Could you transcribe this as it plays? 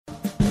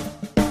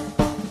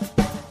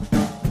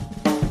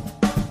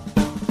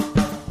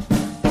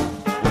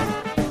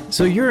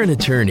So you're an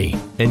attorney,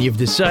 and you've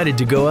decided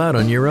to go out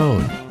on your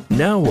own.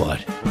 Now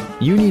what?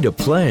 You need a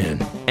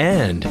plan,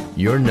 and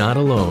you're not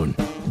alone.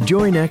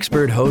 Join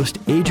expert host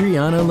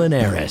Adriana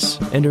Linares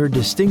and her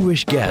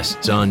distinguished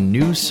guests on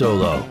New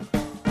Solo.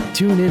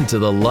 Tune into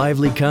the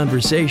lively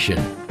conversation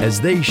as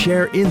they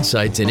share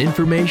insights and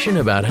information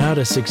about how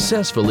to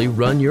successfully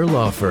run your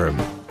law firm.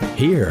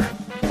 Here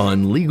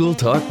on Legal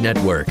Talk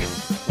Network.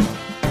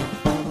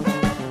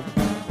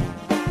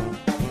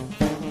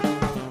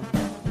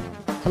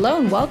 Hello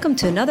and welcome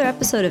to another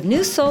episode of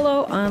New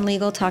Solo on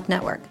Legal Talk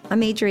Network.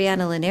 I'm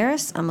Adriana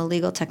Linares. I'm a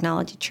legal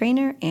technology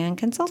trainer and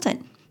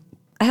consultant.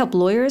 I help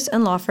lawyers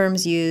and law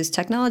firms use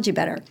technology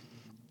better.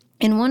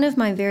 And one of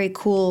my very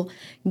cool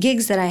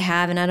gigs that I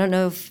have, and I don't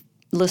know if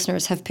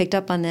listeners have picked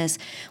up on this,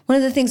 one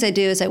of the things I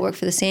do is I work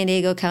for the San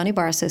Diego County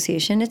Bar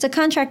Association. It's a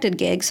contracted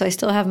gig, so I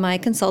still have my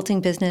consulting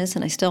business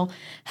and I still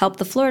help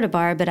the Florida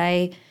bar, but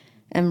I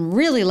am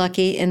really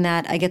lucky in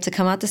that I get to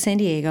come out to San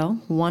Diego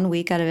 1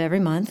 week out of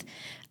every month.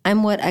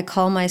 I'm what I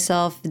call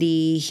myself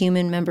the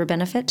human member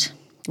benefit,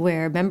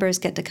 where members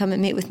get to come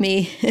and meet with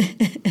me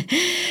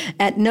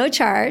at no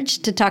charge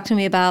to talk to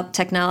me about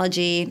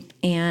technology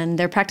and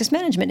their practice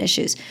management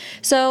issues.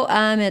 So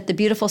I'm at the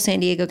beautiful San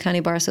Diego County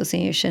Bar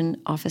Association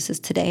offices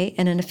today,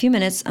 and in a few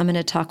minutes I'm going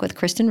to talk with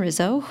Kristin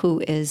Rizzo,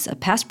 who is a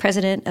past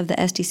president of the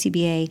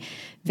SDCBA,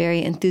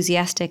 very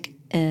enthusiastic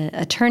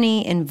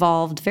attorney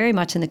involved very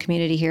much in the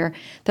community here.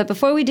 But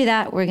before we do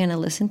that, we're going to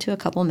listen to a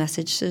couple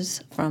messages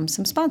from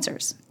some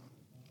sponsors.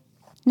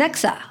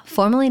 Nexa,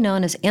 formerly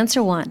known as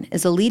Answer One,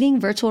 is a leading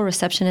virtual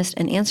receptionist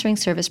and answering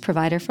service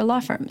provider for law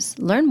firms.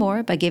 Learn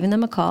more by giving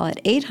them a call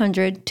at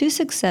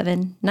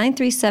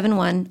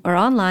 800-267-9371 or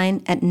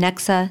online at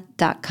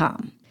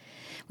nexa.com.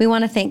 We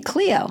want to thank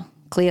Clio.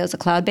 Clio is a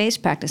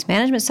cloud-based practice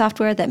management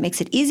software that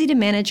makes it easy to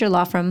manage your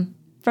law firm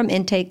from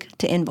intake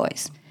to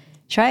invoice.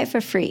 Try it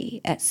for free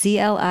at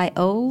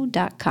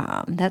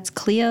clio.com. That's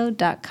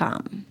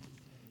clio.com.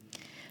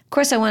 Of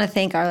course, I want to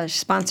thank our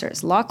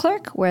sponsors, Law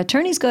Clerk, where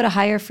attorneys go to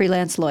hire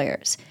freelance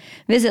lawyers.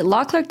 Visit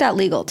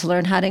lawclerk.legal to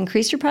learn how to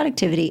increase your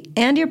productivity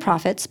and your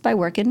profits by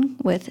working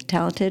with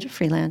talented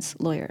freelance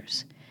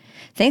lawyers.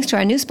 Thanks to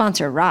our new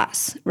sponsor,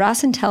 Ross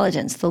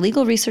Intelligence, the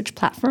legal research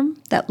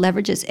platform that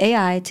leverages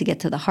AI to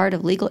get to the heart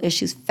of legal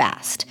issues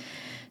fast.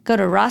 Go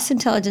to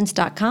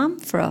rossintelligence.com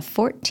for a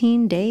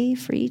 14-day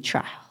free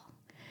trial.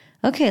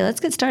 Okay, let's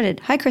get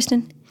started. Hi,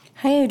 Kristin.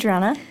 Hi,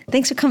 Adriana.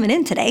 Thanks for coming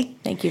in today.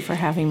 Thank you for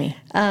having me.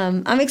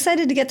 I'm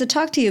excited to get to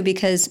talk to you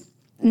because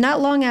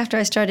not long after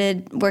I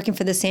started working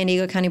for the San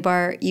Diego County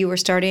Bar, you were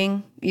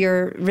starting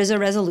your Rizzo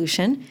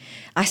resolution.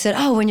 I said,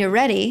 when you're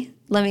ready,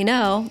 let me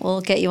know.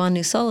 We'll get you on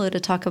New Solo to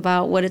talk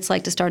about what it's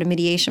like to start a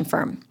mediation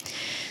firm.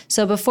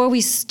 So before we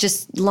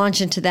just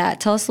launch into that,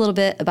 tell us a little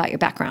bit about your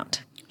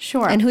background.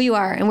 Sure. And who you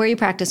are and where you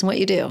practice and what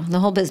you do, the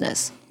whole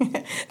business.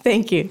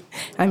 Thank you.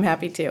 I'm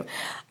happy to.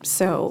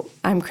 So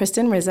I'm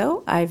Kristin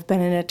Rizzo. I've been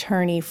an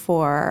attorney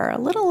for a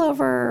little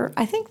over,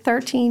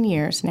 13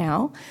 years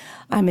now.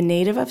 I'm a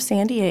native of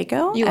San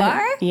Diego. You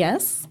are?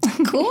 Yes.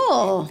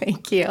 Cool.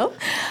 Thank you.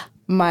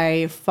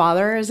 My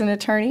father is an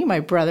attorney.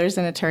 My brother's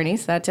an attorney,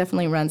 so that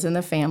definitely runs in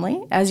the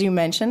family. As you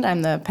mentioned,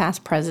 I'm the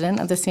past president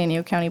of the San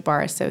Diego County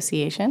Bar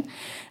Association.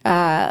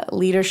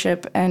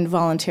 Leadership and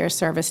volunteer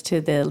service to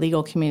the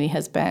legal community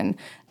has been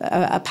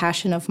a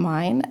passion of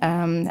mine,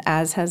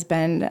 as has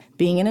been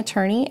being an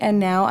attorney, and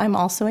now I'm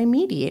also a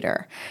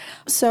mediator.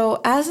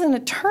 So as an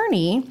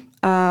attorney,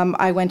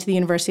 I went to the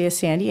University of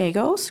San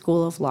Diego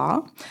School of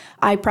Law.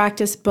 I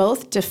practiced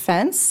both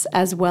defense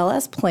as well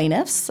as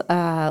plaintiffs'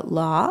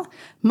 law,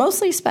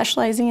 mostly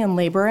specializing in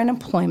labor and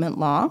employment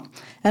law.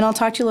 And I'll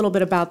talk to you a little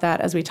bit about that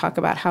as we talk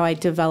about how I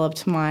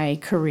developed my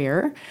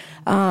career.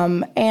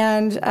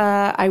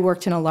 I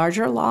worked in a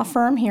larger law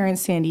firm here in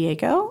San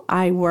Diego.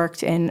 I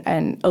worked in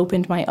and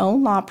opened my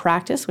own law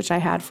practice, which I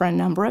had for a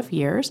number of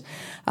years,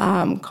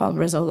 called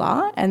Rizzo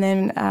Law. And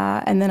then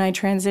I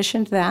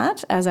transitioned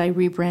that as I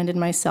rebranded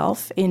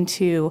myself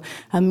into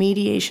a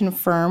mediation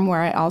firm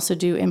where I also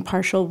do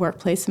impartial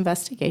workplace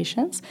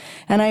investigations.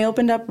 And I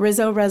opened up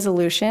Rizzo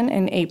Resolution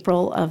in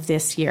April of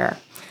this year.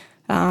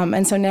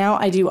 And so now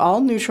I do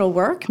all neutral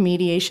work,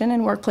 mediation,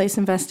 and workplace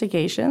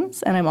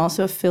investigations. And I'm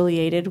also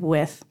affiliated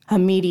with a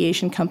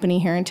mediation company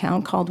here in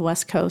town called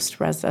West Coast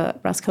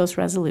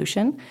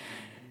Resolution.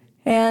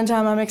 And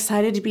I'm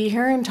excited to be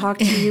here and talk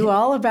to you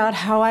all about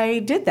how I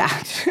did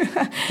that.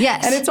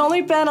 Yes. And it's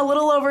only been a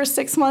little over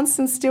 6 months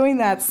since doing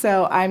that,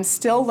 so I'm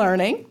still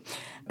learning.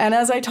 And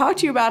as I talk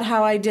to you about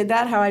how I did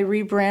that, how I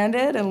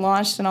rebranded and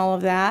launched and all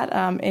of that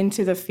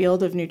into the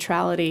field of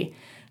neutrality,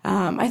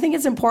 I think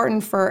it's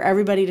important for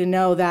everybody to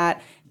know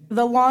that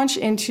the launch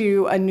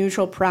into a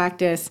neutral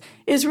practice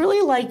is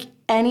really like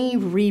any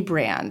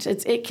rebrand.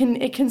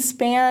 It can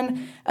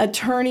span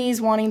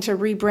attorneys wanting to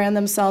rebrand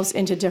themselves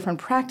into different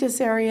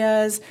practice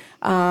areas.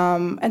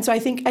 And so I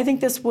think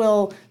this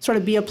will sort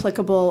of be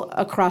applicable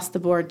across the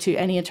board to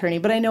any attorney.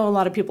 But I know a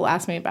lot of people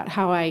ask me about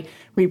how I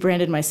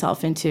rebranded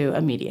myself into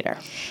a mediator.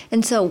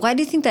 And so why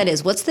do you think that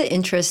is? What's the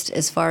interest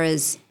as far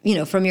as,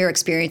 from your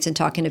experience in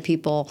talking to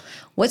people,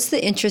 what's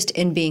the interest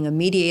in being a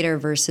mediator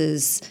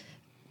versus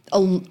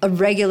a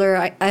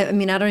regular, I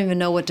mean, I don't even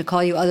know what to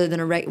call you other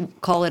than a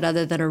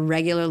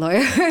regular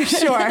lawyer.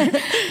 Sure.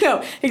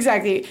 No,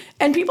 exactly.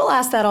 And people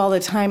ask that all the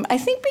time. I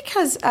think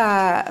because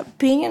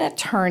being an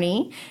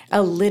attorney, a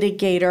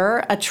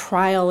litigator, a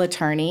trial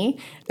attorney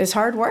is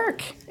hard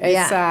work.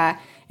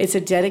 It's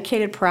a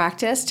dedicated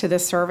practice to the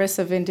service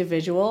of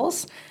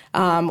individuals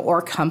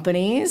or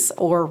companies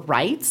or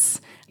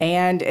rights.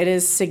 And it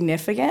is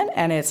significant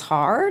and it's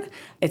hard.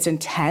 It's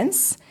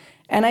intense.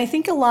 And I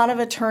think a lot of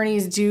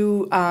attorneys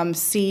do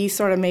see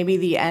sort of maybe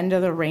the end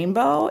of the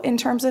rainbow in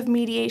terms of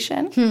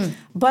mediation.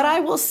 But I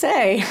will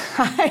say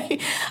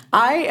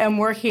I am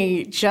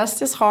working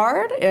just as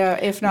hard,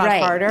 if not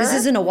harder. This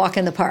isn't a walk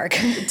in the park.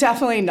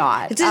 Definitely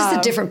not. It's just a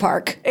different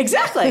park.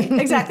 Exactly.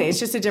 It's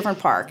just a different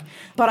park.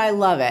 But I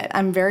love it.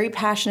 I'm very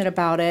passionate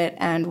about it.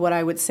 And what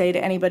I would say to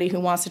anybody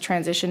who wants to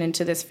transition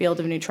into this field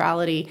of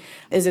neutrality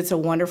is it's a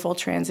wonderful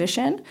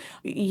transition.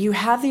 You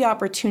have the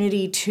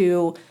opportunity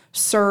to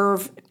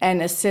serve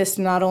and assist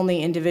not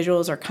only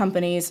individuals or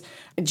companies,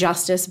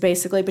 justice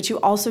basically, but you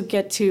also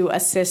get to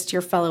assist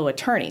your fellow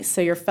attorneys,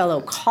 so your fellow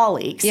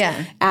colleagues,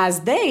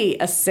 as they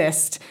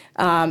assist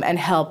and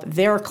help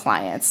their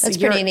clients. That's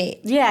pretty neat.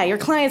 Yeah, your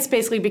clients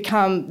basically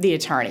become the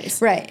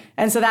attorneys. Right.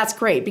 And so that's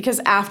great because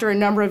after a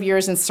number of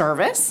years in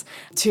service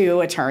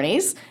to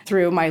attorneys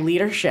through my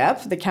leadership,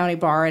 the county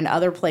bar and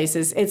other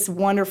places, it's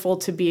wonderful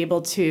to be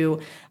able to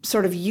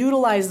sort of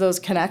utilize those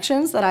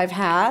connections that I've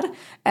had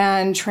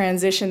and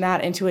transition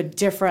that into a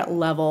different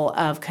level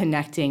of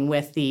connecting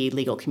with the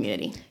legal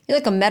community. You're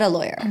like a meta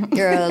lawyer.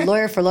 You're a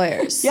lawyer for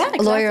lawyers. Yeah,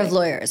 exactly. A lawyer of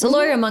lawyers. A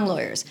lawyer among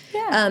lawyers.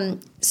 Yeah.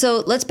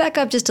 So let's back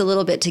up just a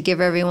little bit to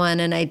give everyone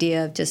an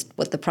idea of just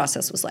what the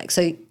process was like.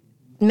 So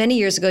many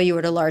years ago, you were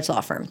at a large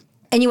law firm,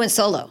 and you went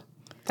solo.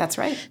 That's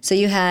right. So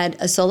you had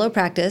a solo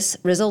practice,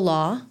 Rizzo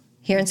Law,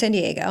 here in San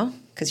Diego,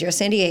 because you're a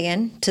San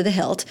Diegan to the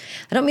hilt.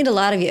 I don't meet a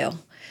lot of you.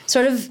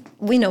 Sort of,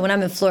 when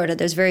I'm in Florida,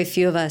 there's very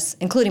few of us,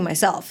 including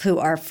myself, who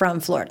are from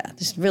Florida.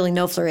 There's really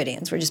no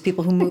Floridians. We're just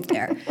people who moved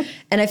there.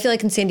 And I feel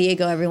like in San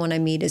Diego, everyone I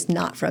meet is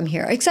not from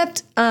here,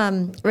 except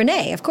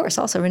Renee, of course.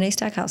 Also, Renee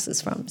Stackhouse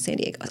is from San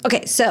Diego.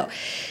 Okay, so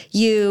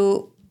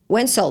you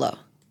went solo,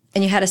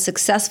 and you had a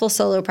successful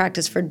solo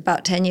practice for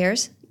about 10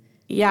 years?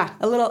 Yeah,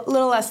 a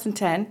little less than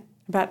 10,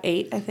 about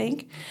 8, I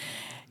think.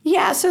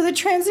 Yeah, so the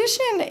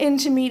transition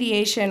into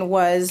mediation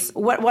was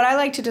what I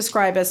like to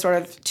describe as sort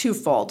of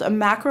twofold, a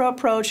macro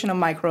approach and a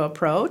micro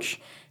approach.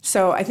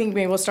 So I think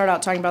maybe we'll start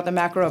out talking about the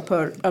macro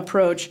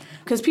approach,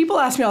 because people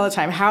ask me all the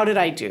time, how did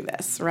I do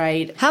this,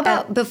 right? How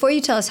about, before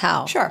you tell us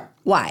how? Sure.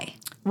 Why?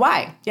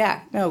 Why?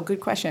 Yeah, no, good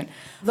question.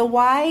 The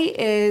why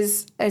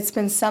is, it's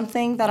been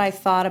something that I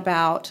thought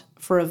about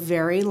for a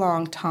very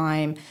long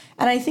time,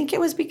 and I think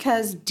it was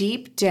because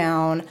deep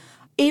down,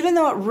 even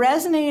though it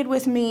resonated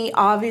with me,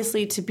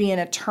 obviously, to be an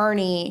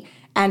attorney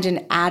and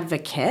an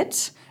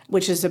advocate,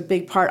 which is a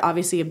big part,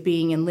 obviously, of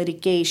being in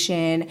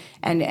litigation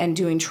and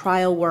doing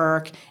trial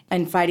work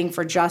and fighting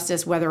for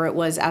justice, whether it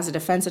was as a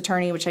defense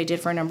attorney, which I did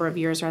for a number of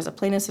years, or as a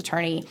plaintiff's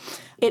attorney,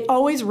 it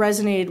always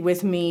resonated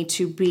with me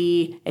to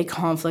be a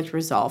conflict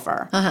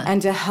resolver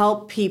and to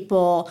help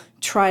people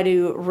try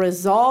to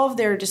resolve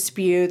their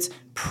disputes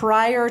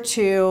prior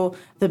to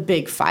the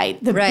big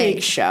fight, the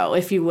big show,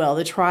 if you will,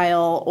 the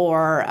trial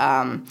or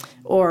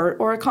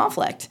a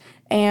conflict.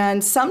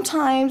 And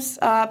sometimes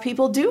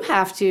people do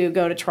have to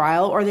go to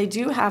trial, or they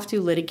do have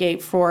to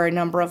litigate for a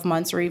number of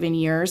months or even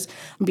years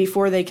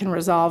before they can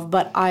resolve.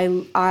 But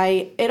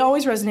it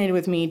always resonated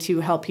with me to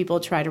help people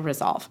try to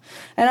resolve.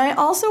 And I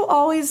also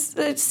always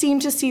seem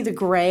to see the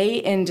gray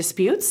in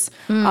disputes.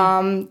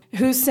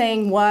 Who's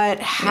saying what,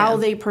 how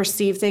they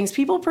perceive things.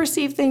 People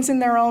perceive things in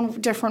their own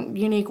different,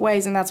 unique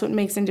ways, and that's what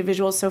makes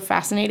individuals so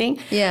fascinating.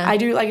 Yeah. I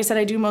do, like I said,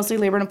 I do mostly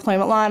labor and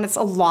employment law, and it's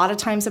a lot of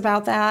times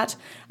about that.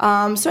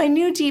 So I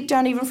knew deep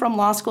down, even from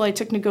law school, I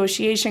took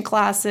negotiation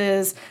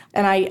classes,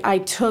 and I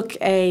took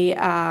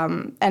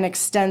an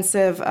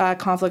extensive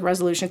conflict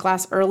resolution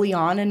class early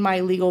on in my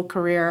legal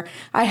career.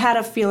 I had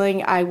a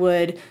feeling I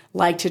would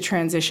like to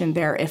transition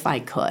there if I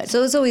could. So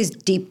it was always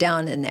deep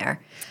down in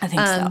there. I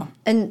think so.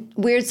 And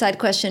weird side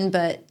question,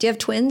 but do you have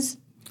twins?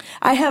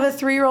 I have a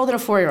 3-year-old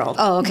and a 4-year-old.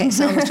 Oh, okay.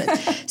 So almost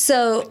twins.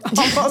 So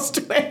almost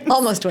twins.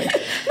 Almost twins.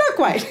 Not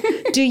quite.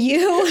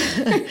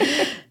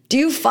 Do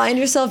you find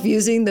yourself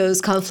using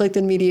those conflict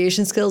and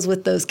mediation skills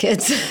with those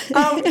kids?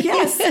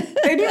 Yes,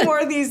 I do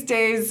more these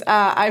days.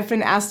 I've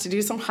been asked to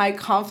do some high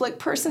conflict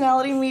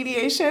personality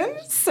mediation.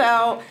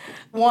 So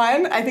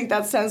One, I think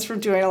that stems from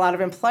doing a lot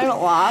of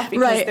employment law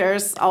because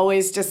there's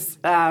always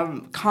just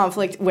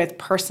conflict with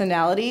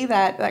personality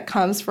that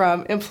comes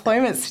from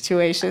employment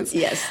situations.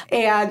 Yes.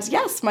 And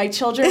yes, my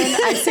children,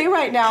 I say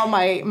right now,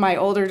 my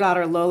older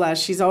daughter Lola,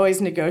 she's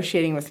always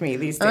negotiating with me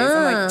these days.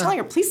 I'm like telling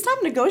her, please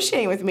stop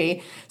negotiating with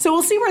me. So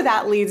we'll see where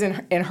that leads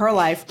in her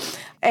life.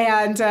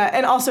 And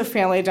also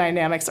family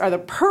dynamics are the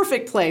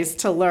perfect place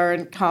to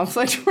learn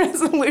conflict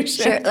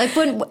resolution. Sure. Like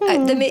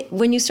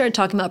when you started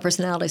talking about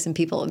personalities and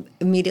people, it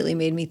immediately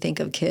made me think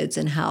of kids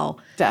and how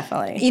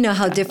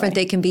different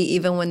they can be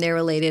even when they're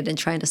related and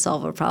trying to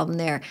solve a problem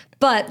there.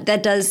 But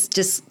that does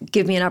just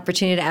give me an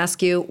opportunity to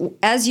ask you,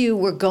 as you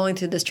were going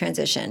through this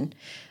transition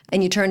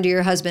and you turned to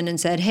your husband and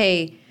said,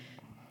 hey,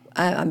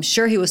 I'm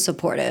sure he was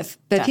supportive,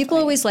 but Definitely. People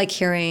always like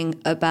hearing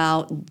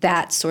about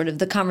that sort of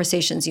the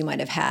conversations you might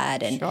have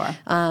had,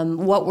 and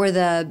what were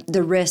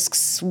the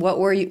risks? What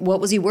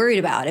was he worried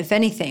about, if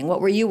anything?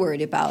 What were you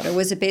worried about, or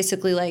was it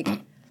basically like,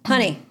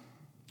 honey,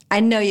 I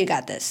know you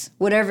got this.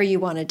 Whatever you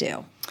want to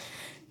do.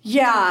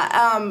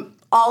 Yeah,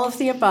 all of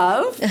the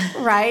above,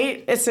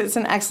 right? It's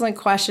an excellent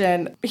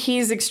question.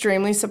 He's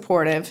extremely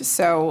supportive,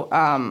 so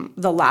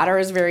the latter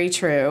is very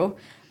true.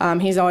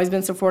 He's always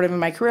been supportive in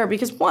my career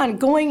because, one,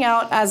 going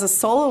out as a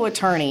solo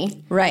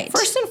attorney,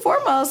 first and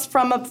foremost,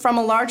 from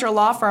a larger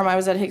law firm. I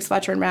was at Hicks,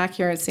 Fletcher & Mack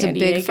here in San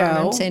Diego. Big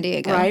firm in San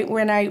Diego. Right?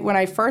 When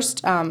I first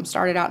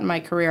started out in my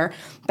career,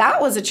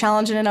 that was a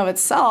challenge in and of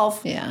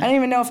itself. Yeah. I didn't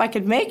even know if I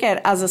could make it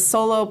as a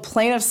solo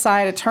plaintiff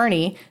side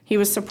attorney. He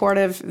was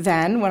supportive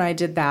then when I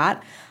did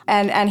that.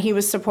 And he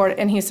was supportive,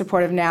 and he's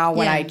supportive now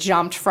when I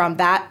jumped from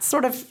that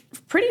sort of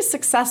pretty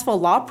successful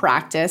law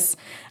practice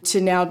to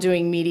now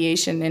doing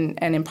mediation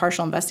and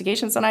impartial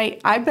investigations. And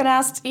I've been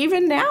asked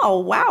even now,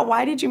 wow,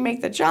 why did you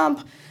make the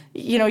jump?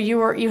 You know,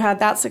 you had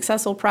that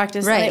successful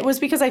practice. Right. And it was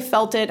because I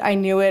felt it, I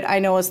knew it, I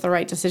know it's the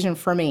right decision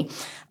for me.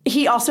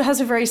 He also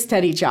has a very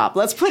steady job.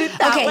 Let's put it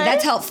that way. Okay,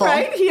 that's helpful.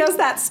 Right? He has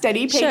that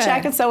steady paycheck.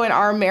 Sure. And so in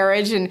our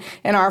marriage and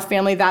in our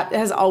family, that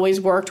has always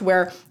worked,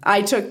 where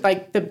I took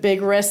like the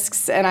big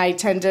risks and I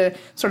tend to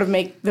sort of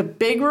make the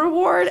big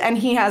reward. And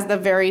he has the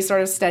very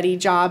sort of steady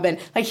job, and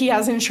like he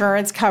has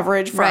insurance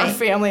coverage for our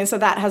family. And so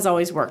that has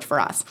always worked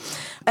for us.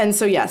 And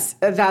so, yes,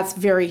 that's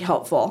very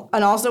helpful.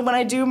 And also when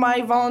I do my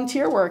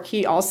volunteer work,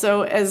 he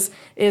also is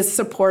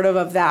supportive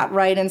of that,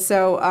 right? And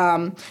so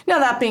now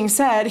that being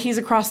said, he's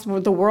across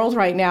the world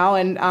right now,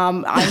 and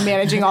I'm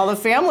managing all the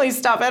family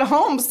stuff at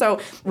home. So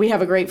we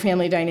have a great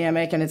family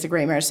dynamic, and it's a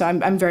great marriage. So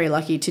I'm very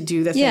lucky to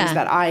do the things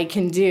that I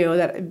can do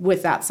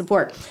with that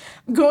support.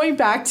 Going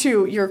back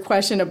to your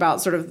question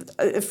about sort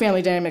of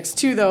family dynamics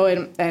too, though,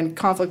 and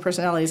conflict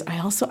personalities, I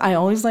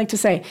always like to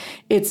say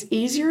it's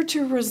easier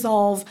to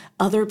resolve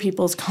other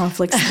people's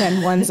conflicts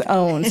than one's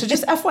own. So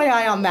just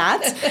FYI on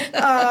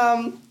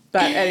that.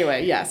 But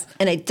anyway, yes.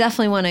 And I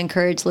definitely want to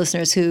encourage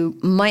listeners who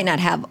might not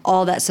have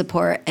all that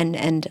support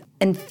and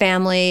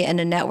family and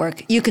a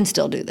network, you can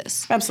still do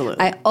this.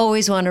 Absolutely. I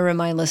always want to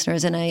remind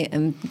listeners, and I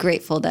am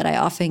grateful that I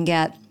often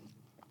get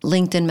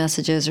LinkedIn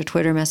messages or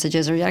Twitter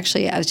messages, or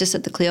actually I was just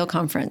at the Clio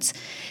conference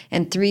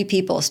and 3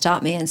 people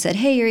stopped me and said,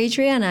 hey, you're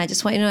Adriana. I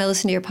just want you to know I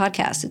listen to your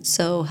podcast. It's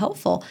so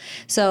helpful.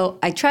 So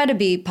I try to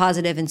be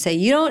positive and say,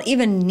 you don't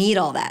even need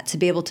all that to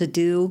be able to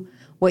do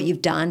what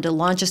you've done, to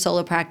launch a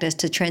solo practice,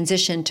 to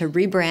transition, to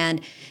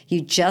rebrand. You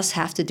just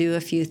have to do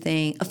a few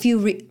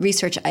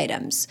research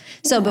items.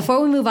 So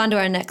before we move on to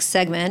our next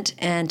segment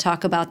and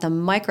talk about the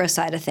micro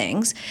side of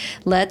things,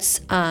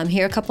 let's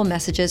hear a couple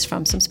messages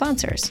from some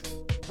sponsors.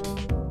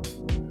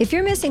 If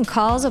you're missing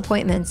calls,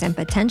 appointments, and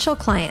potential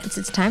clients,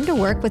 it's time to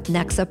work with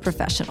Nexa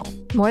Professional.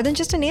 More than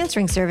just an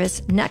answering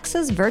service,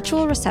 Nexa's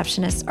virtual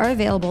receptionists are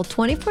available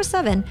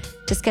 24/7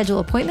 to schedule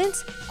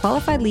appointments,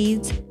 qualify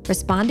leads,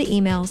 respond to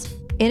emails,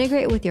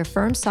 integrate with your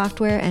firm's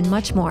software, and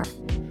much more.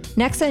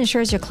 Nexa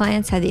ensures your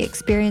clients have the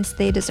experience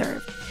they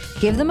deserve.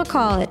 Give them a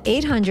call at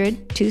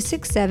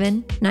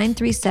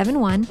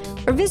 800-267-9371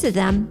 or visit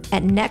them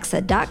at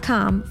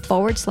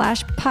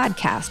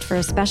nexa.com/podcast for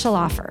a special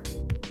offer.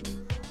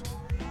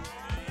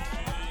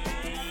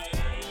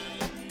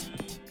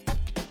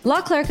 Law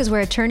Clerk is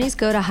where attorneys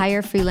go to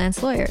hire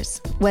freelance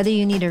lawyers. Whether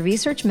you need a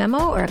research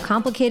memo or a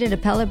complicated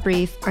appellate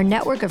brief, our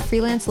network of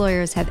freelance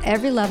lawyers have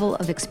every level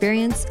of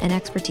experience and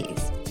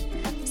expertise.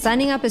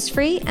 Signing up is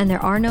free and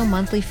there are no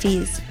monthly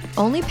fees.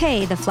 Only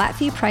pay the flat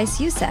fee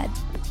price you set.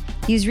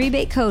 Use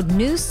rebate code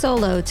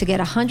NEWSOLO to get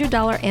a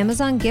 $100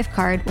 Amazon gift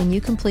card when you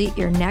complete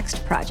your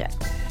next project.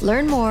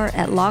 Learn more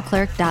at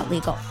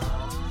lawclerk.legal.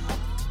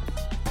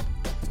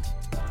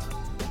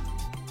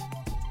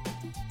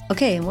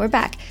 Okay, and we're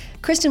back.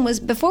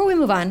 Kristin, before we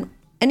move on,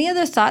 any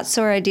other thoughts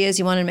or ideas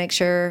you want to make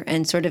sure,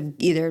 and sort of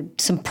either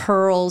some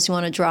pearls you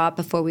want to drop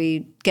before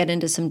we get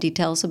into some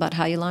details about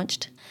how you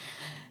launched?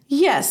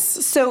 Yes.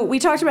 So we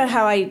talked about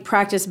how I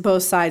practice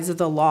both sides of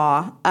the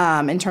law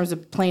in terms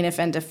of plaintiff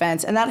and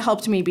defense, and that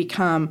helped me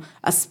become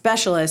a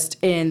specialist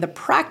in the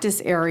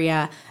practice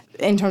area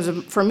in terms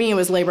of, for me, it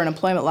was labor and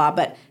employment law,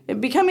 but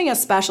becoming a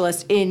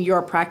specialist in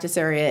your practice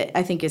area,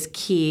 I think, is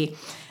key.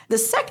 The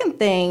second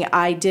thing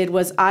I did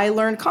was I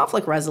learned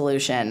conflict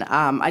resolution.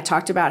 I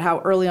talked about how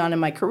early on in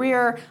my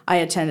career I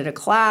attended a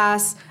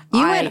class.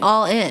 You went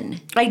all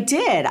in. I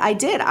did.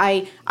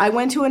 I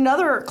went to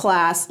another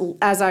class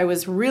as I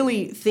was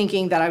really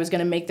thinking that I was going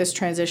to make this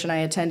transition. I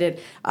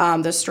attended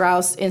the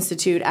Strauss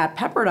Institute at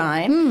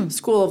Pepperdine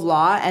School of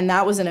Law, and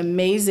that was an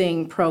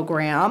amazing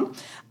program.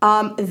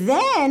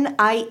 Then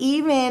I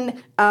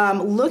even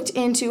looked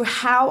into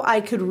how I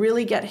could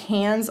really get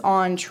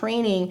hands-on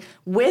training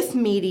with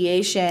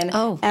mediation.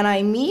 Oh. And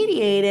I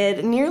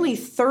mediated nearly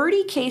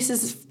 30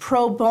 cases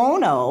pro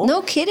bono.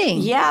 No kidding.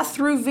 Yeah,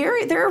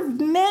 there are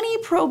many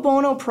pro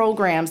bono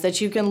programs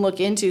that you can look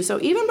into. So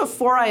even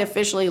before I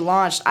officially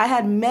launched, I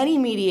had many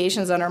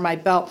mediations under my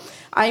belt.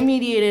 I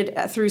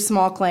mediated through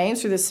small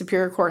claims, through the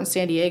Superior Court in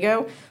San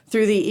Diego,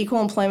 through the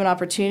Equal Employment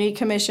Opportunity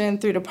Commission,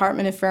 through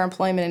Department of Fair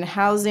Employment and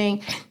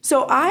Housing.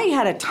 So I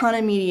had a ton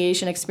of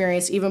mediation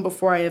experience even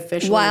before I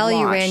officially launched. While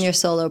you ran your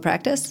solo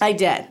practice? I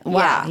did. Wow,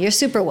 Yeah. you're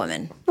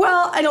Superwoman.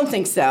 Well, I don't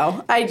think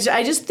so. I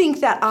just think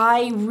that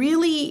I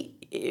really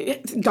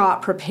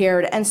got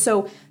prepared. And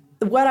so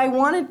what I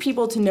wanted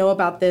people to know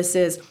about this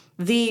is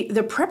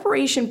the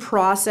preparation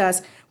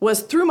process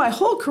was through my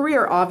whole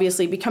career,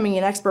 obviously, becoming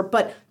an expert,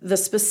 but the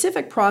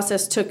specific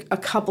process took a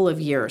couple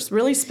of years,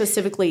 really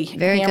specifically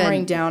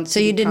hammering down. So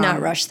you did not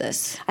rush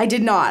this? I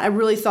did not. I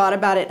really thought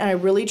about it, and I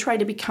really tried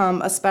to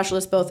become a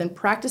specialist both in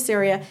practice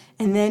area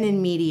and then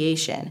in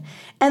mediation.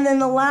 And then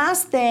the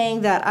last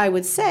thing that I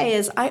would say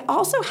is I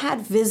also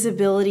had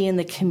visibility in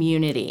the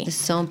community. It's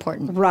so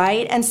important.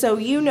 Right? And so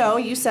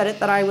you said it,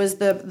 that I was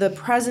the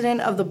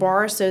president of the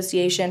Bar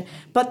Association,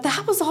 but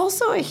that was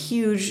also a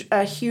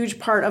huge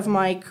part of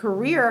my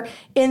career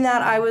in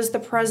that I was the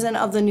president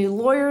of the New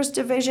Lawyers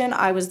Division.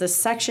 I was the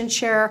section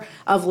chair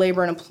of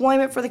Labor and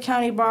Employment for the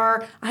County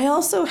Bar. I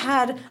also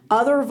had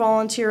other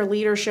volunteer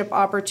leadership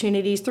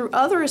opportunities through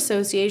other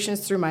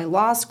associations, through my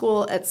law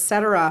school,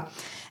 etc.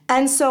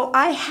 And so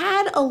I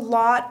had a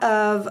lot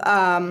of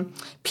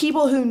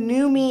people who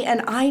knew me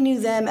and I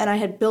knew them, and I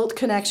had built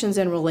connections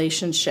and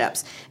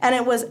relationships. And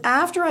it was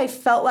after I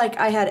felt like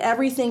I had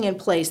everything in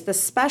place, the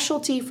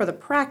specialty for the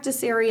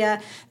practice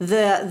area,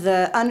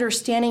 the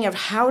understanding of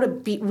how to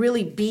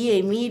really be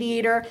a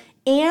mediator,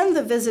 and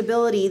the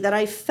visibility, that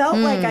I felt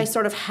like I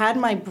sort of had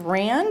my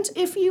brand,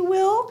 if you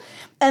will,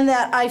 and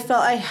that I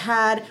felt I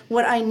had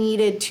what I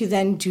needed to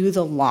then do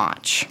the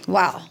launch.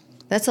 Wow.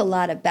 That's a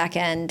lot of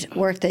back-end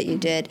work that you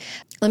did.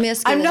 Let me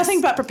ask you I'm this. nothing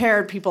but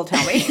prepared, people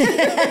tell me.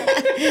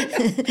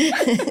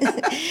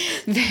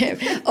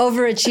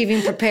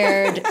 Overachieving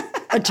prepared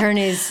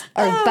attorneys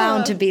are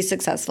bound to be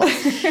successful.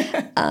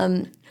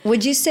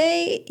 Would you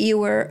say you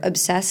were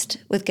obsessed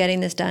with getting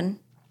this done?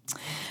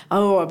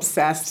 Oh,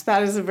 obsessed.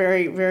 That is a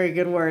very, very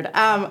good word.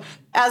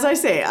 As I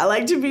say, I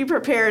like to be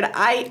prepared.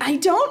 I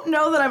don't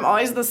know that I'm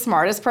always the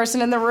smartest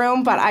person in the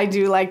room, but I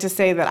do like to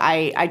say that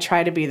I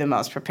try to be the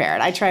most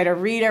prepared. I try to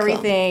read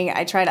everything. Cool.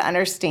 I try to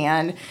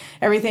understand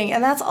everything.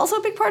 And that's also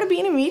a big part of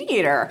being a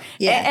mediator.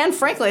 Yeah. And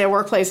frankly, a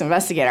workplace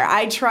investigator.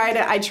 I try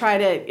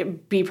to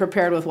be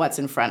prepared with what's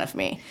in front of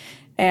me.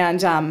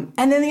 And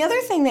then the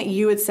other thing that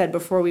you had said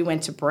before we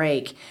went to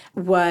break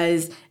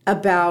was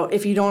about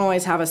if you don't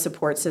always have a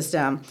support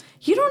system.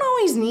 You don't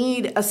always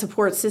need a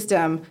support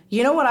system.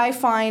 You know what I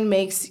find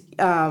makes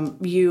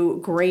you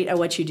great at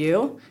what you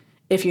do?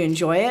 If you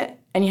enjoy it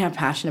and you have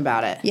passion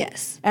about it.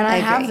 Yes. And I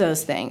have agree.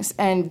 those things.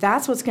 And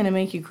that's what's going to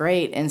make you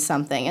great in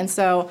something. And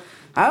so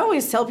I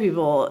always tell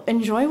people,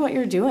 enjoy what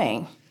you're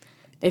doing.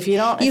 If you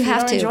don't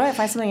enjoy it,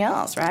 find something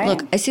else, right?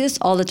 Look, I see this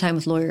all the time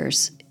with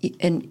lawyers,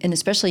 and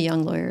especially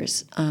young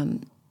lawyers.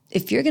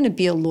 If you're going to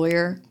be a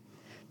lawyer,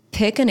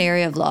 pick an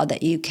area of law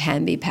that you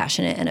can be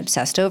passionate and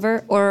obsessed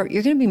over, or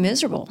you're going to be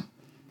miserable.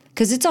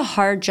 Because it's a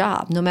hard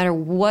job. No matter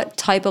what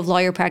type of law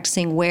you're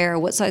practicing, where,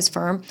 what size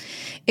firm,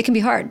 it can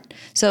be hard.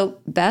 So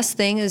best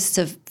thing is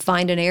to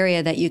find an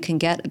area that you can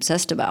get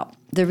obsessed about.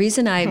 The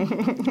reason I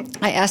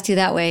asked you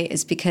that way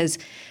is because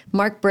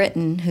Mark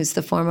Britton, who's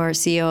the former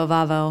CEO of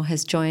Avvo,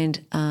 has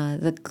joined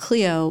the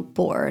Clio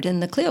board,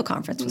 and the Clio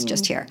conference was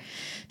just here.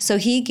 So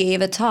he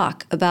gave a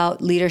talk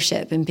about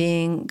leadership and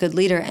being a good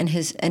leader and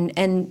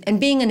and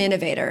being an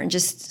innovator and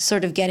just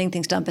sort of getting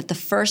things done. But the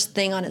first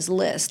thing on his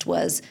list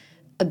was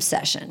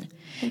obsession.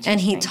 And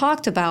he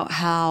talked about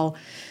how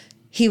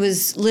he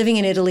was living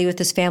in Italy with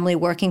his family,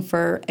 working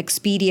for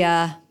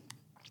Expedia,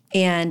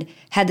 and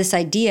had this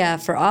idea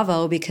for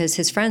Avvo because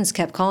his friends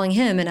kept calling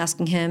him and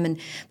asking him and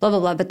blah, blah,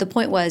 blah. But the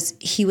point was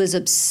he was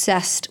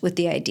obsessed with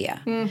the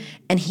idea.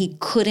 And he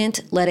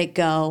couldn't let it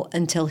go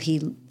until he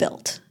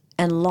built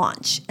and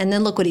launched. And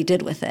then look what he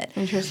did with it.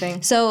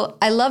 Interesting. So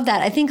I love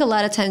that. I think a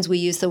lot of times we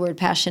use the word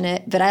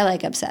passionate, but I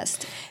like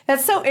obsessed.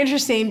 That's so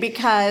interesting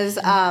because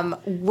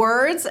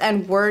words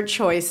and word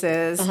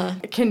choices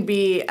can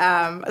be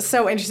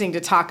so interesting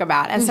to talk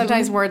about. And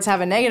sometimes words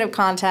have a negative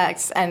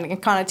context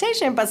and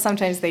connotation, but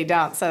sometimes they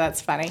don't. So that's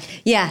funny.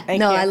 Yeah.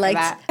 Thank you I for liked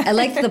that. I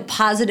liked the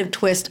positive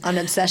twist on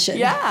obsession.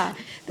 Yeah.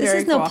 This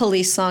is no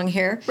police song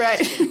here. Right.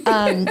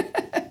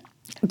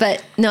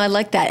 But no, I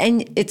like that.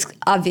 And it's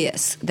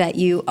obvious that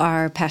you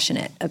are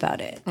passionate about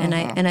it.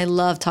 And I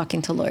love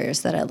talking to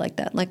lawyers that are like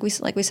that. Like we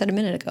said a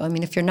minute ago. I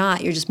mean, if you're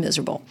not, you're just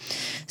miserable.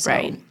 So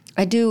Right.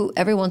 I do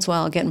every once in a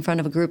while get in front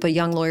of a group of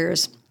young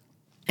lawyers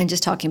and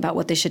just talking about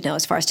what they should know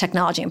as far as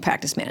technology and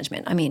practice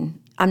management. I mean,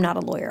 I'm not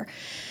a lawyer.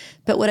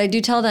 But what I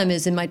do tell them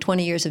is in my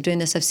 20 years of doing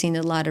this, I've seen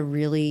a lot of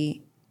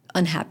really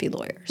unhappy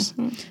lawyers.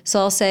 So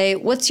I'll say,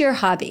 what's your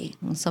hobby?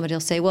 And somebody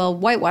will say, well,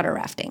 whitewater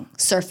rafting,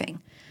 surfing.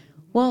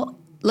 Well,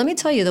 let me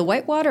tell you, the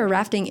whitewater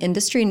rafting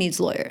industry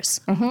needs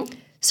lawyers.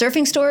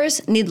 Surfing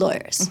stores need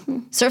lawyers.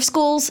 Surf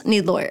schools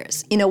need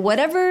lawyers. You know,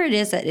 whatever it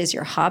is that is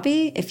your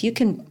hobby, if you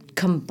can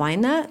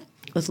combine that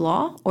with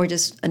law or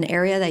just an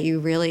area that you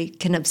really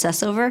can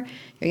obsess over,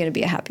 you're going to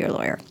be a happier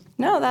lawyer.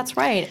 No, that's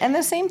right. And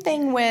the same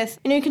thing with,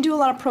 you can do a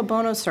lot of pro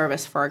bono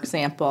service, for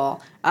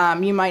example.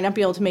 You might not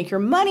be able to make your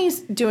money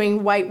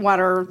doing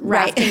whitewater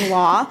rafting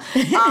law,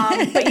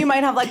 but you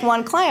might have like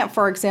one client,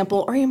 for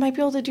example, or you might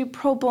be able to do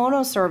pro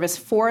bono service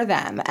for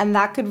them. And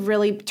that could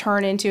really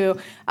turn into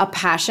a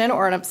passion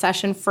or an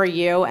obsession for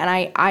you. And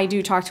I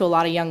do talk to a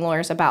lot of young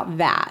lawyers about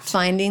that.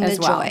 Finding the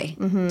joy,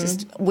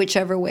 just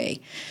whichever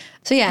way.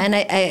 So yeah, and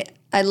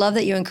I love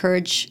that you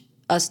encourage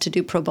us to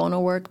do pro bono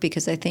work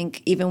because I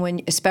think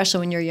especially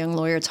when you're a young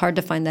lawyer, it's hard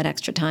to find that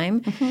extra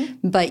time.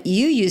 But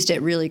you used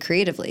it really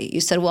creatively. You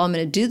said, well, I'm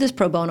going to do this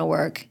pro bono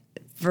work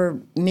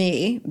for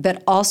me,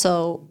 but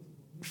also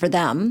for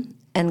them,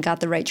 and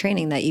got the right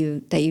training that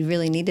you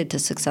really needed to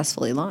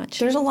successfully launch.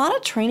 There's a lot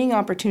of training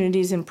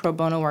opportunities in pro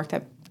bono work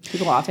that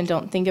people often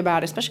don't think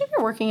about, especially if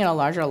you're working in a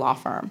larger law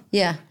firm.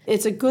 Yeah.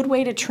 It's a good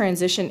way to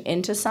transition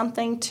into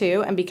something,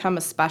 too, and become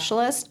a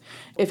specialist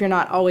if you're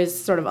not always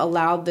sort of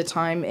allowed the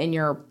time in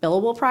your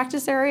billable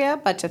practice area,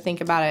 but to think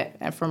about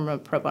it from a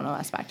pro bono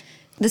aspect.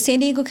 The San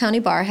Diego County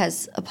Bar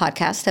has a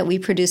podcast that we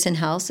produce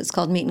in-house. It's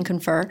called Meet and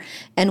Confer.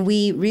 And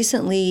we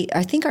recently,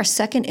 I think our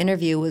second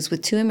interview was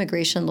with 2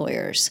 immigration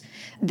lawyers.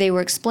 They were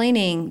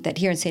explaining that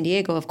here in San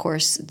Diego, of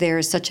course, there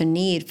is such a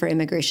need for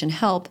immigration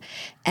help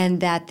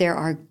and that there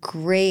are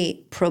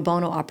great pro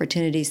bono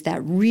opportunities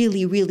that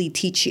really, really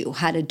teach you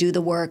how to do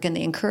the work. And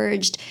they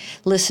encouraged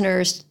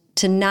listeners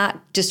to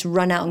not just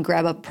run out and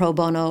grab a pro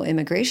bono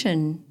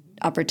immigration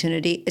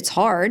opportunity. It's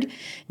hard.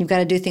 You've got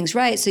to do things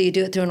right. So you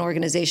do it through an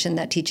organization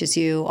that teaches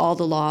you all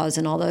the laws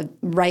and all the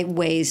right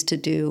ways to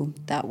do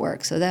that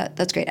work. So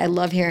that's great. I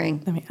love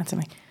hearing. Let me add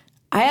something.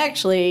 I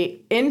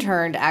actually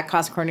interned at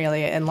Casa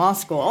Cornelia in law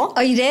school.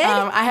 Oh, you did?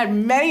 I had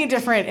many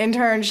different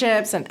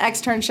internships and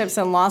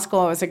externships in law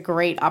school. It was a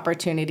great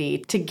opportunity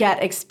to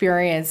get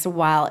experience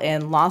while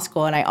in law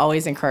school, and I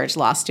always encourage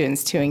law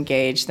students to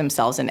engage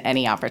themselves in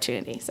any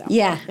opportunity. So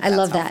yeah, I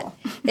love that.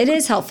 It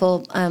is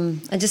helpful.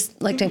 I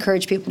just like to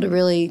encourage people to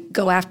really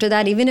go after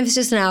that, even if it's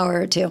just an hour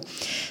or two.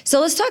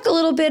 So let's talk a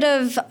little bit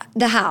of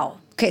the how.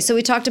 Okay, so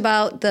we talked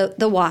about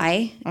the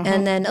why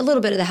and then a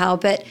little bit of the how,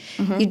 but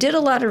you did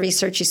a lot of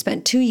research. You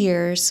spent 2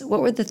 years.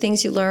 What were the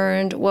things you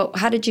learned?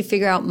 How did you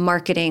figure out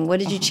marketing? What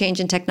did you change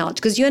in technology?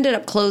 Because you ended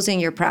up closing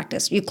your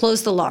practice. You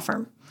closed the law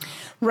firm.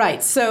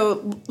 Right.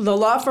 So the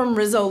law firm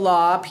Rizzo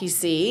Law,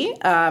 PC,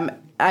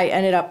 I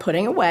ended up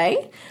putting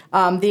away.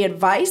 The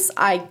advice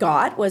I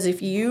got was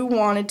if you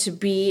wanted to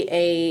be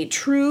a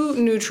true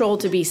neutral,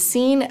 to be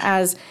seen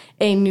as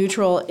a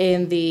neutral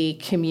in the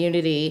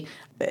community,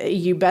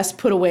 you best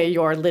put away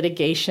your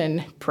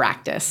litigation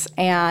practice.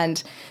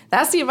 And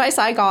that's the advice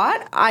I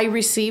got. I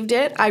received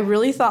it. I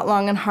really thought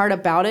long and hard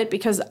about it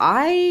because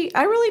I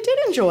really did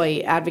enjoy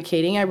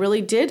advocating. I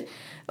really did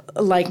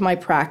like my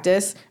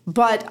practice,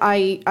 but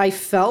I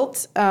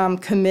felt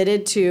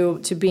committed to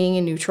being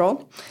a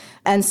neutral.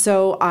 And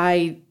so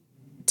I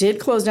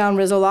did close down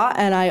Rizzo Law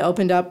and I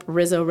opened up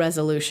Rizzo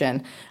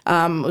Resolution.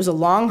 It was a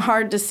long,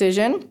 hard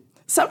decision.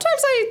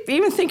 Sometimes I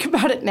even think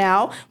about it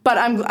now, but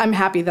I'm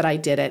happy that I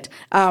did it.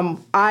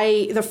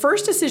 The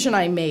first decision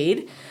I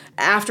made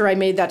after I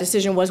made that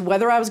decision was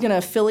whether I was going to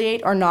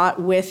affiliate or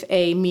not with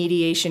a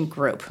mediation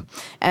group.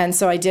 And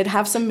so I did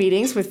have some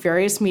meetings with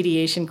various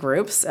mediation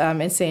groups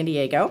in San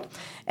Diego.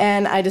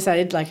 And I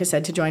decided, like I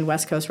said, to join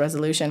West Coast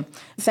Resolution.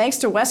 Thanks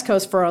to West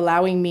Coast for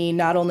allowing me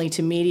not only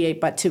to mediate,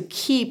 but to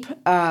keep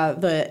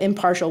the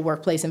impartial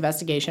workplace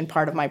investigation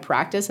part of my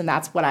practice. And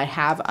that's what I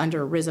have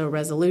under Rizzo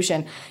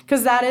Resolution,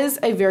 because that is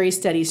a very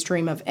steady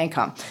stream of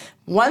income.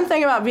 One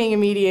thing about being a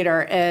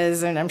mediator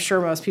is, and I'm sure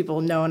most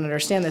people know and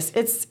understand this,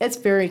 it's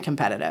very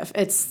competitive.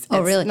 It's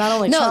really? Not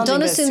only no, challenging, don't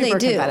but assume super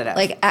they do. competitive.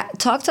 Like,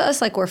 talk to us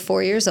like we're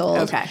 4 years old,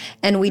 Okay.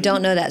 And we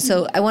don't know that.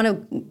 So I want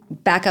to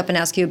back up and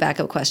ask you a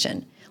backup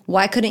question.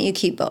 Why couldn't you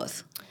keep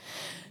both?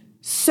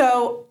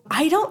 So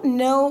I don't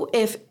know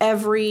if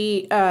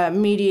every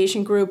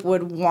mediation group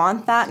would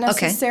want that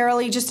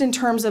necessarily, just in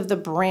terms of the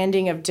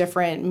branding of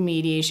different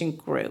mediation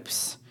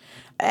groups.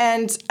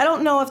 And I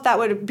don't know if that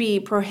would be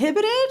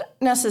prohibited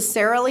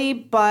necessarily,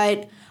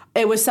 but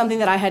it was something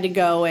that I had to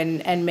go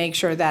and make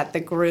sure that the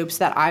groups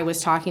that I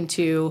was talking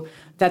to,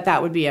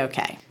 that would be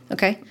okay.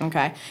 Okay.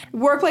 Okay.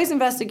 Workplace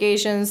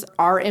investigations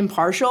are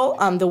impartial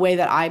the way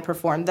that I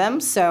performed them.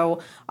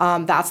 So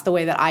that's the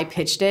way that I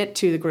pitched it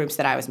to the groups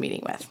that I was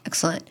meeting with.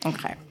 Excellent.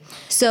 Okay.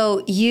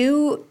 So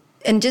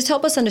and just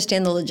help us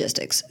understand the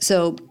logistics.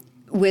 So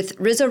with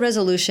Rizzo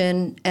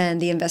resolution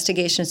and the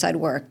investigation side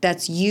work,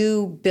 that's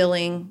you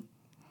billing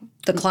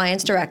the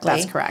clients directly.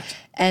 That's correct.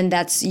 And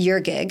that's your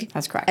gig.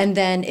 That's correct. And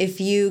then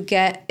if you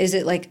is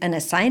it like an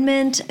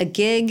assignment, a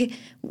gig?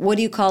 What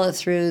do you call it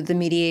through the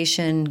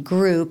mediation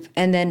group?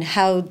 And then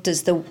how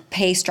does the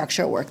pay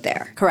structure work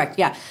there? Correct.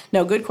 Yeah.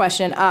 No, good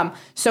question.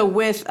 So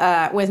with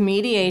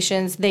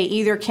mediations, they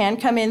either can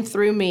come in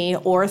through me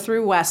or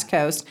through West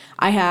Coast.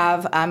 I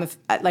have,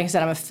 like I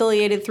said, I'm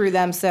affiliated through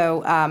them,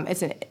 so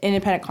it's an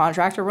independent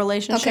contractor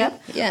relationship.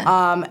 Okay.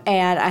 Yeah.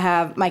 And I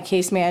have my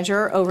case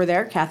manager over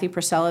there. Kathy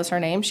Purcell is her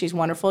name. She's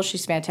wonderful.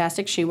 She's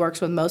fantastic. She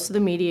works with most of the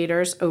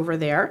mediators over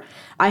there.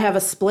 I have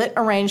a split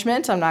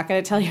arrangement. I'm not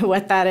going to tell you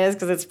what that is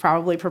because it's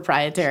probably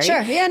proprietary.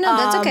 Sure. Yeah, no,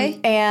 that's okay.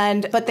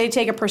 But they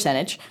take a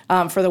percentage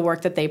for the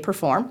work that they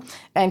perform.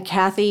 And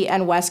Kathy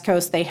and West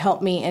Coast, they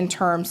help me in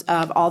terms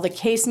of all the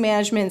case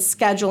management,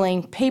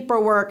 scheduling,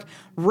 paperwork,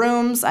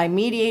 rooms. I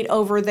mediate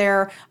over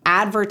there,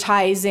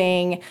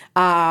 advertising,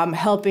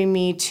 helping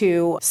me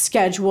to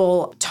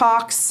schedule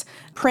talks,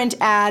 print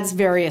ads,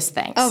 various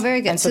things. Oh,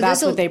 very good. And so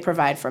that's what they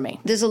provide for me.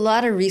 There's a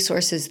lot of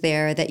resources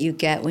there that you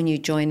get when you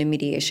join a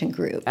mediation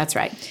group. That's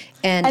right.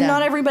 And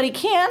not everybody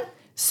can.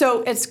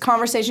 So it's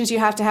conversations you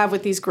have to have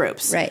with these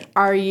groups. Right.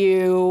 Are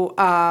you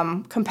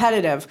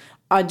competitive?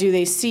 Do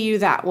they see you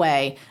that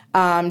way?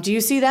 Do you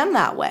see them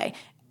that way?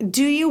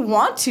 Do you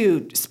want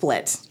to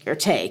split your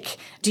take?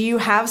 Do you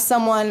have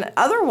someone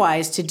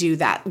otherwise to do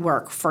that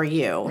work for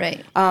you?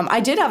 Right. I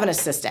did have an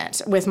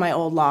assistant with my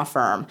old law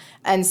firm,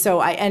 and so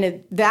I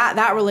ended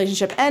that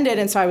relationship ended,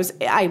 and so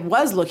I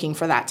was looking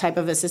for that type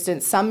of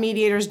assistant. Some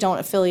mediators don't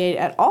affiliate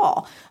at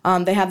all;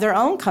 they have their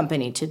own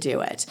company to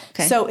do it.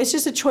 Okay. So it's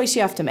just a choice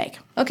you have to make.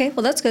 Okay,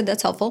 well that's good.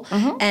 That's helpful.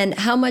 Mm-hmm. And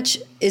how much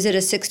is it? A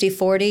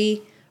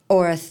 60-40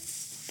 or a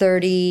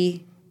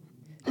 30-90?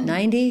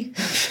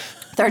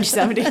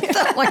 30-70.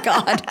 Oh my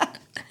God.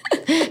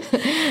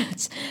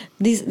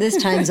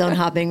 This time zone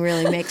hopping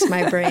really makes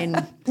my brain.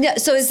 Yeah,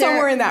 so is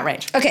somewhere in that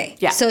range. Okay.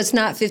 Yeah. So it's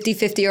not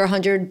 50-50 or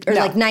 100 or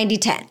like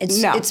 90-10.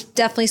 It's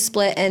definitely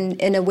split and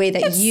in a way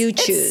that you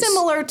choose. It's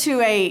similar to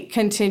a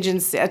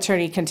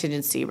attorney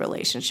contingency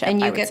relationship.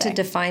 And you get to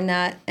define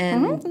that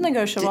and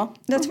negotiable.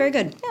 That's very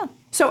good. Yeah.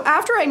 So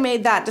after I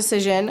made that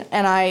decision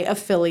and I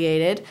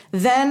affiliated,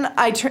 then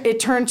it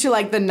turned to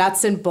like the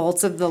nuts and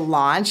bolts of the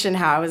launch and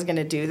how I was going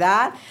to do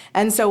that.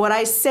 And so what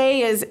I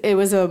say is it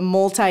was a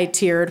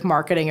multi-tiered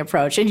marketing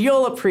approach. And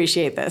you'll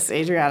appreciate this,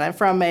 Adriana.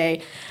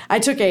 I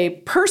took a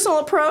personal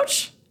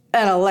approach,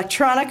 an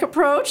electronic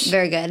approach.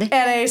 Very good. And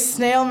a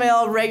snail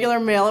mail, regular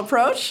mail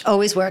approach.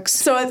 Always works.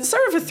 So it's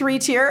sort of a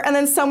 3-tier. And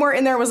then somewhere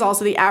in there was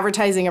also the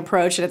advertising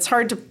approach. And it's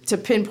hard to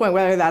pinpoint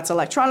whether that's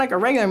electronic or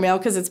regular mail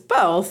because it's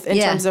both in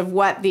terms of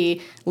what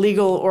the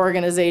legal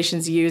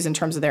organizations use in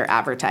terms of their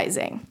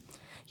advertising.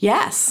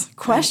 Yes.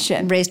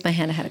 Question. I raised my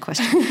hand. I had a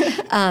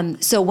question.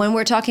 So when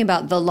we're talking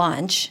about the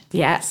launch,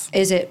 yes,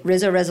 is it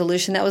Rizzo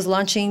Resolution that was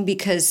launching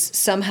because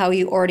somehow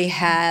you already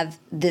have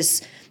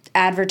this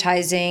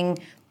advertising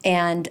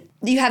and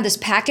you have this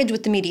package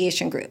with the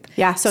mediation group?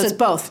 Yeah, so it's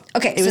both.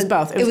 Okay, it was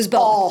both. It was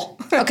both. All.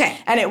 Okay.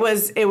 And it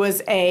was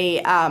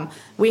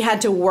we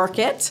had to work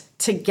it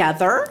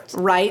together,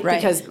 right?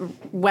 Because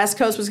West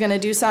Coast was going to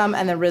do some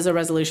and then Rizzo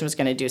Resolution was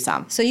going to do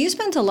some. So you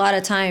spent a lot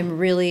of time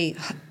really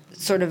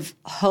sort of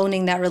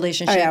honing that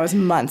relationship. Oh yeah, it was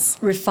months.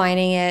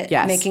 Refining it,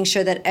 yes. Making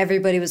sure that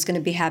everybody was going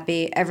to be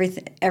happy,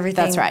 everything.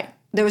 That's right.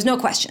 There was no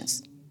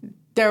questions.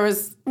 There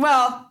was,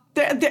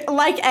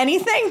 like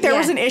anything, there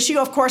was an issue,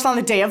 of course, on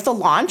the day of the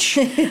launch.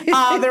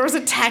 There was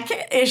a tech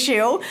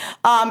issue,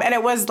 and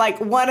it was like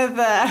one of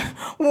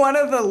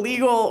the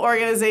legal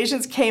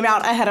organizations came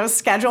out ahead of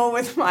schedule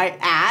with my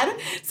ad,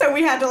 so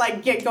we had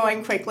to get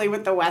going quickly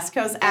with the West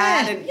Coast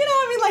ad, and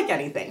like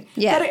anything.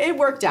 Yeah, but it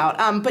worked out.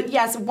 But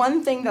yes,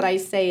 one thing that I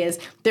say is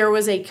there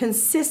was a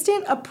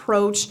consistent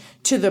approach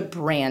to the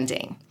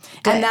branding.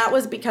 Good. And that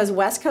was because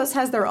West Coast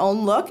has their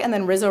own look, and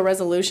then Rizzo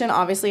Resolution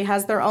obviously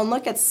has their own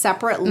look. It's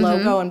separate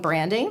logo and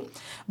branding,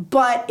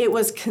 but it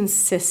was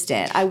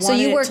consistent. I wanted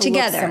you worked it to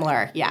together. Look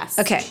similar. Yes.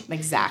 Okay.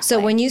 Exactly. So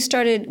when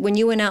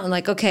you went out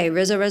and okay,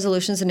 Rizzo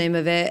Resolution's the name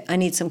of it. I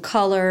need some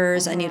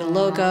colors. I need a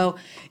logo.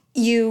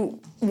 You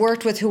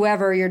worked with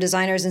whoever, your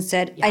designers, and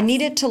said, I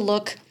need it to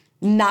look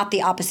not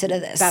the opposite of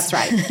this. That's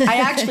right. I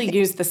actually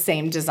used the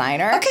same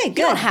designer. Okay, good.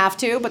 You don't have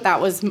to, but that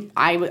was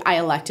I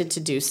elected to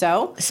do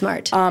so.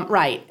 Smart.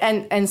 Right,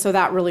 and so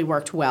that really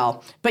worked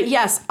well. But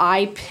yes,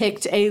 I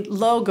picked a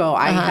logo.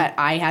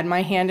 I had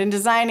my hand in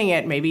designing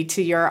it. Maybe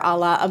to your a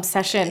la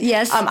obsession.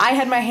 Yes. I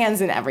had my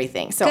hands in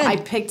everything. So good. I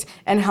picked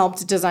and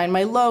helped design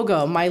my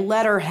logo, my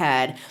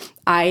letterhead.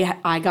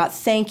 I got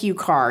thank you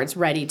cards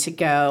ready to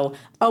go,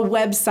 a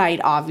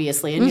website,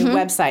 obviously, a new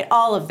website,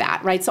 all of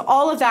that, right? So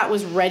all of that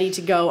was ready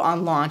to go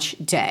on launch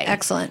day.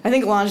 Excellent. I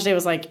think launch day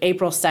was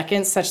April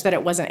 2nd, such that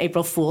it wasn't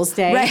April Fool's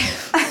Day. Right.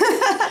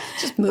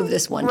 Just move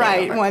this one day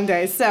Right, over. one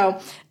day. So,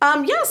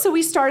 so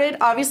we started,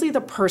 obviously,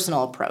 the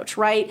personal approach,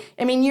 right?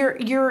 I mean,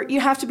 you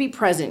have to be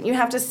present. You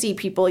have to see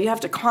people. You have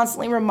to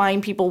constantly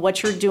remind people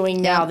what you're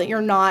doing now, that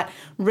you're not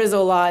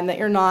Rizzo Law and that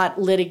you're not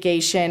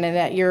litigation and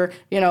that you're,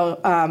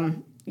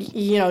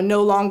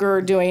 no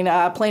longer doing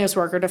plaintiff's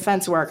work or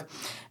defense work.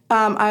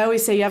 I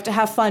always say you have to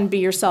have fun, be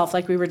yourself,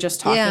 like we were just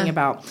talking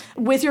about.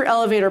 With your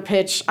elevator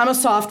pitch, I'm a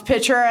soft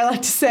pitcher, I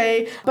like to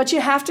say, but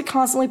you have to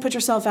constantly put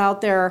yourself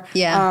out there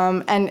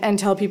and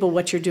tell people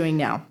what you're doing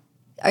now.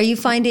 Are you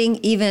finding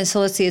even,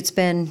 so let's see, it's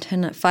been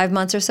 5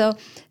 months or so,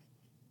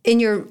 in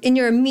your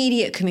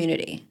immediate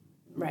community?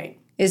 Right.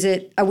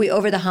 Are we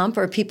over the hump,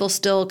 or are people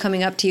still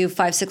coming up to you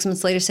 5-6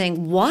 months later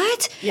saying,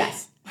 what?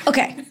 Yes.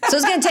 Okay, so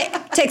it's going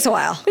to takes a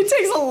while. It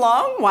takes a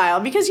long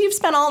while because you've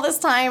spent all this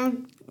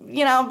time,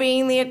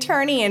 being the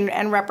attorney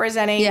and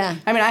representing. Yeah.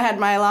 I mean, I had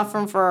my law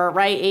firm for,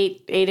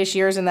 eight-ish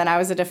years, and then I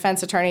was a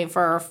defense attorney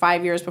for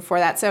 5 years before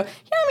that. So,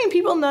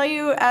 people know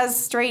you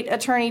as straight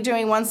attorney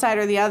doing one side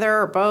or the other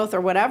or both or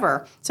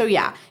whatever. So,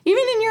 even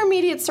in your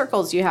immediate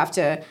circles, you have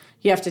to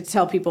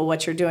tell people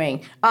what you're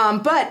doing.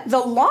 But the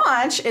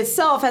launch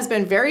itself has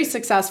been very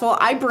successful.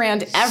 I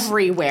brand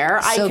everywhere.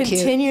 So I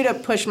continue to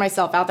push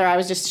myself out there. I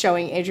was just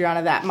showing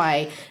Adriana that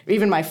my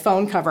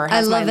phone cover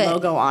has my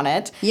logo on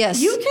it. Yes.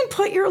 You can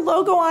put your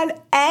logo on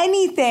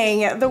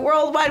anything. The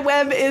World Wide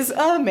Web is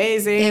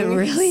amazing. It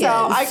really is.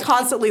 So I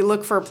constantly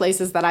look for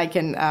places that I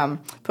can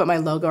put my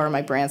logo or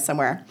my brand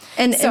somewhere.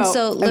 And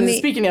so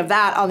speaking of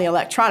that, on the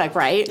electronic,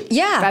 right?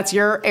 Yeah. That's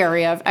your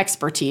area of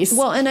expertise.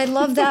 Well, and I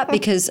love that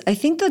because I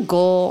think the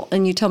goal,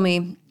 and you tell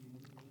me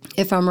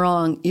if I'm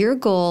wrong, your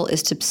goal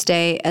is to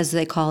stay, as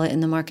they call it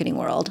in the marketing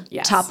world,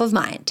 top of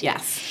mind.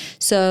 Yes.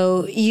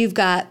 So you've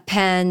got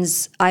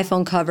pens,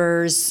 iPhone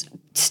covers,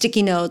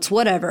 sticky notes,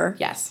 whatever.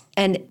 Yes.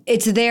 And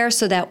it's there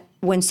so that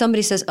when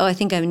somebody says, oh, I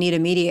think I need a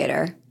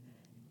mediator,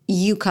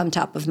 you come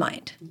top of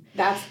mind.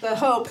 That's the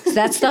hope.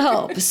 That's the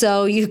hope.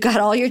 So you've got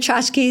all your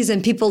tchotchkes,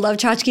 and people love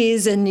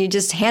tchotchkes, and you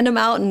just hand them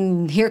out,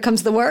 and here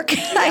comes the work,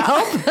 I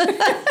hope.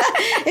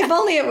 If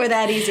only it were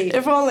that easy.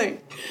 If only.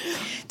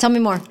 Tell me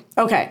more.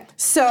 Okay.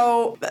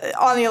 So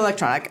on the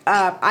electronic,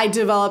 I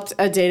developed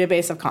a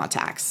database of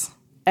contacts.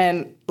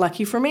 And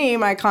lucky for me,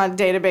 my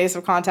database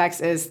of contacts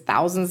is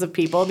thousands of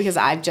people because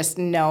I've just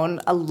known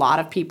a lot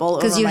of people over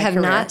my career. Because you have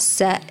not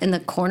sat in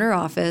the corner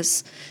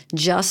office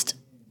just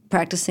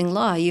practicing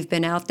law. You've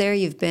been out there.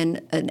 You've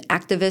been an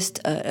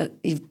activist.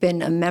 You've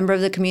been a member of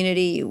the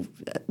community. You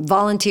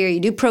volunteer. You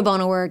do pro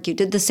bono work. You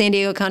did the San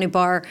Diego County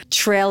Bar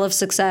Trail of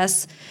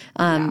Success.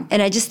 And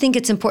I just think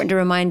it's important to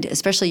remind,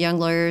 especially young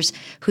lawyers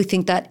who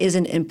think that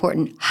isn't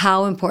important,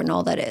 how important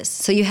all that is.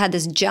 So you had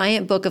this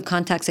giant book of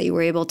contacts that you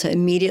were able to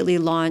immediately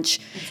launch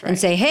and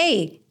say,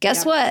 hey,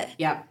 guess what?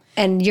 Yep.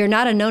 And you're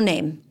not a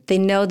no-name. They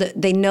know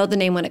the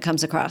name when it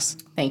comes across.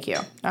 Thank you.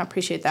 I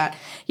appreciate that.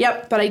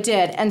 Yep, but I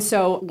did. And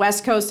so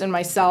West Coast and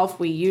myself,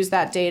 we used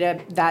that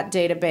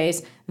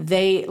database.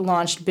 They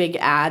launched big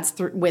ads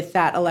with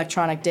that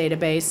electronic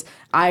database.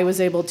 I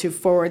was able to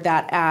forward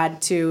that ad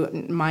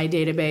to my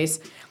database.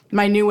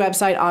 My new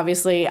website,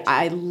 obviously,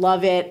 I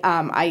love it.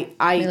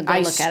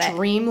 I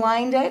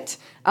streamlined it.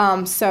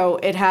 So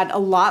it had a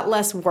lot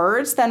less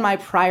words than my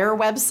prior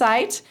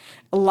website.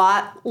 A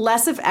lot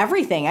less of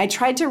everything. I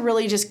tried to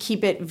really just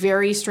keep it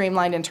very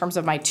streamlined in terms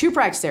of my 2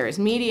 practice areas,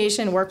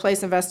 mediation,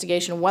 workplace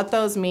investigation, what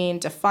those mean,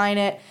 define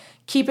it,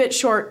 keep it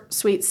short,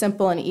 sweet,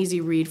 simple, and easy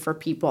read for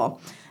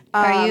people.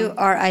 Are you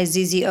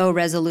RIZZO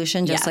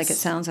resolution, just yes. like it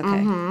sounds? Okay.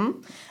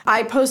 Mm-hmm.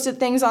 I posted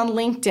things on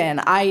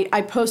LinkedIn.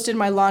 I posted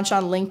my launch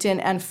on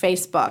LinkedIn and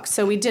Facebook.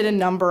 So we did a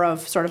number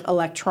of sort of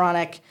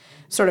electronic,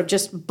 sort of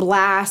just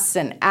blasts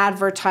and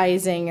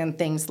advertising and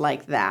things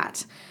like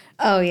that.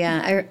 Oh,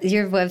 yeah.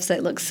 Your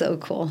website looks so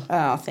cool.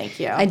 Oh, thank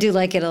you. I do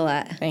like it a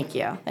lot. Thank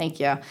you.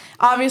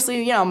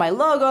 Obviously, my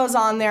logo's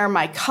on there.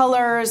 My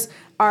colors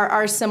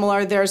are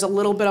similar. There's a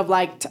little bit of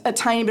a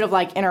tiny bit of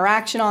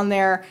interaction on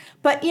there.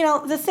 But,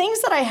 the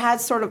things that I had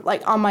sort of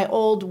on my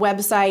old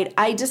website,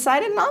 I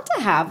decided not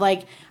to have. I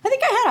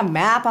think I had a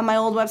map on my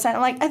old website.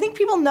 I'm I think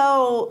people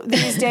know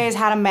these days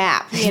how to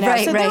map,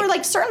 Right, so there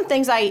were certain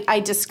things I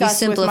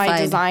discussed with my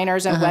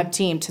designers and web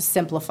team to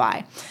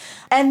simplify.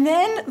 And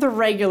then the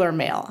regular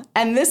mail.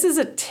 And this is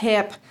a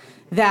tip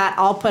that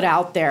I'll put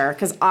out there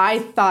because I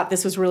thought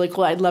this was really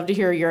cool. I'd love to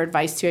hear your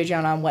advice too,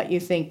 Adriana, on what you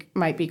think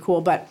might be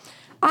cool. But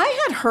I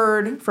had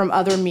heard from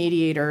other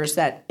mediators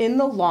that in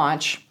the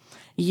launch,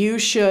 you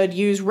should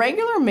use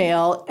regular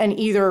mail and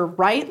either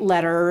write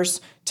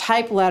letters,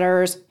 type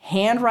letters,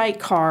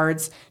 handwrite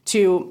cards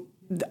to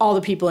all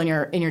the people in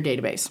your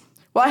database.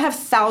 Well, I have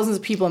thousands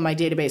of people in my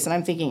database, and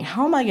I'm thinking,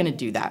 how am I going to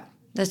do that?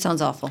 That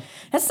sounds awful.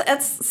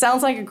 That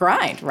sounds like a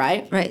grind,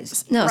 right? Right.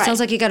 No, it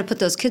sounds like you got to put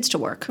those kids to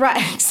work.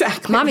 Right,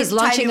 exactly. Mommy's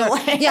launching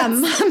mommy's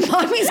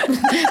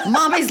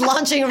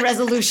launching a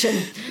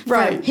resolution.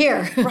 Right.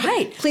 Here.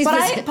 Right. Please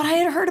visit. But I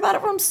had heard about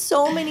it from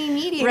so many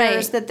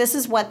mediators that this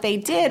is what they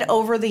did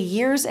over the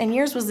years and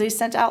years was they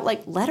sent out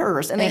like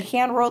letters and they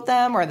hand wrote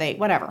them or they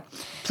whatever.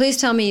 Please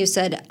tell me you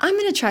said, I'm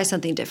going to try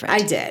something different.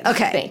 I did.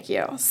 Okay. Thank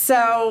you.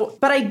 So,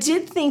 but I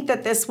did think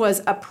that this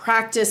was a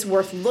practice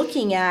worth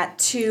looking at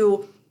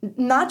to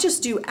not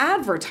just do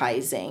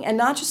advertising and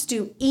not just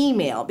do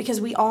email, because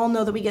we all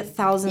know that we get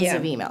thousands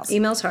of emails.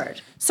 Email's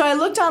hard. So I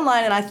looked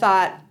online and I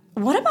thought,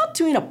 what about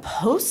doing a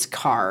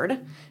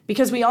postcard?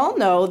 Because we all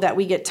know that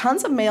we get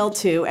tons of mail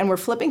too, and we're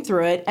flipping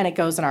through it, and it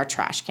goes in our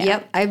trash can.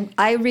 Yep.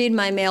 I read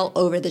my mail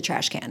over the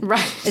trash can.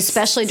 Right.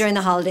 Especially during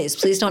the holidays.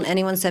 Please don't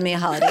anyone send me a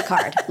holiday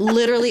card.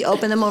 Literally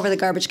open them over the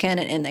garbage can,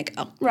 and in they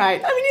go.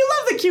 Right. I mean, you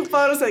love the cute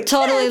photos. Like,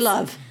 totally kids.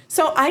 Love.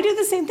 So I do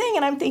the same thing,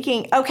 and I'm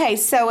thinking, okay,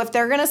 so if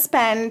they're going to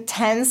spend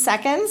 10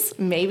 seconds,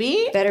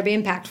 maybe. Better be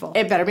impactful.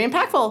 It better be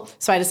impactful.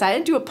 So I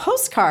decided to do a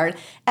postcard,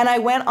 and I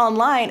went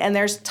online, and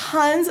there's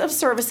tons of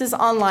services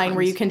online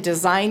where you can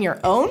design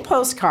your own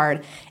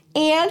postcard,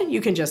 and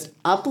you can just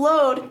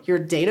upload your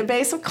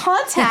database of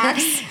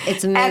contacts.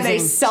 It's amazing. And they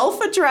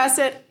self-address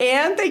it,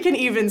 and they can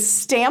even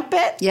stamp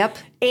it. Yep.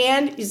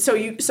 And so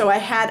I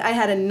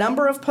had a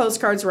number of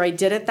postcards where I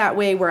did it that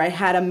way, where I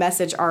had a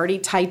message already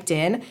typed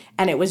in,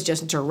 and it was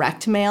just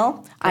direct mail.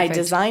 Perfect. I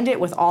designed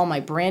it with all my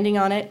branding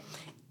on it.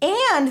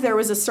 And there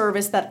was a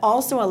service that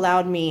also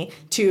allowed me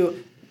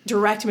to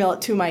direct mail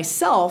it to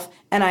myself,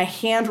 and I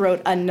hand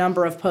wrote a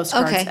number of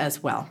postcards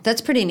as well.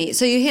 That's pretty neat.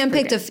 So you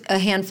handpicked a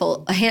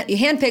handful. You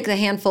handpicked a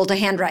handful to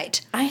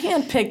handwrite. I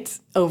handpicked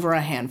over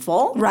a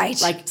handful,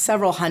 right? Like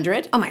several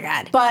hundred. Oh my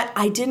God! But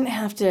I didn't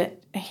have to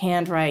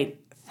handwrite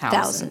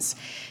thousands.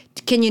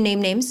 Can you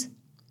name names?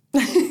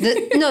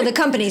 The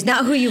companies,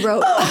 not who you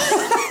wrote.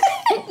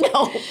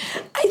 No,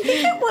 I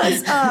think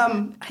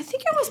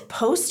it was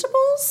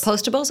Postables.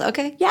 Postables,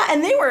 okay. Yeah,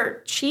 and they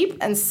were cheap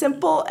and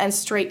simple and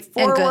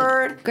straightforward,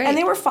 and good. Great. And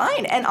they were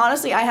fine. And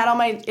honestly, I had all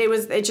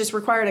it just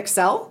required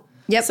Excel.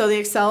 Yep. So the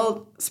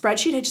Excel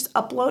spreadsheet I just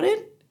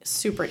uploaded.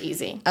 Super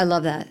easy. I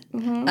love that.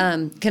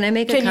 Mm-hmm. Can I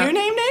make Can you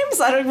name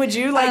names? Would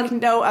you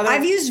know other?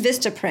 I've used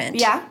Vistaprint.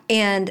 Yeah.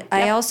 And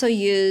I also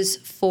use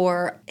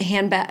for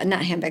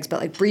not handbags,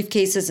 but like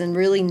briefcases and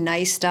really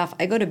nice stuff.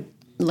 I go to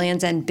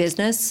Land's End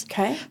Business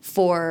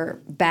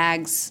for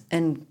bags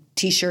and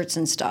T-shirts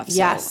and stuff.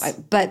 Yes.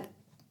 But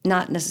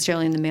not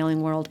necessarily in the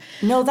mailing world.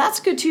 No,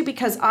 that's good too,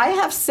 because I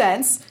have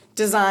since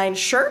designed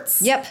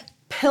shirts. Yep.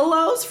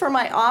 Pillows for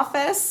my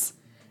office.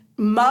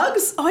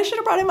 Mugs. Oh, I should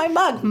have brought in my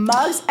mug.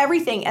 Mugs,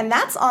 everything. And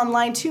that's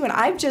online too. And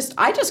I just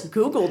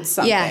Googled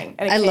something. Yeah,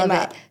 and I love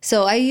up. it.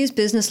 So I use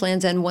Business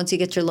Land's End. Once you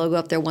get your logo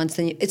up there once,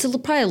 then it's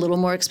probably a little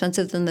more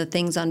expensive than the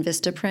things on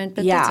Vistaprint.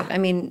 But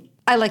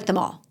I like them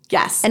all.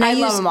 Yes, and I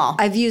love them all.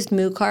 I've used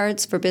Moo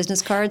cards for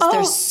business cards.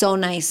 They're so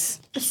nice.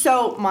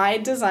 So my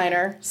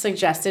designer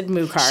suggested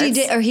Moo cards. She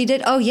did, or he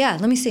did. Oh yeah,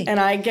 let me see. And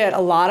I get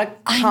a lot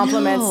of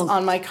compliments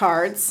on my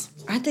cards.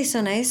 Aren't they so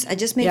nice? I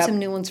just made some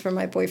new ones for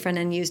my boyfriend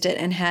and used it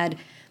and had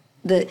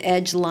the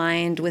edge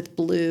lined with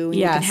blue. And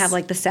you can have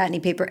like the satiny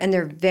paper, and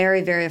they're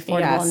very, very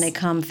affordable, and they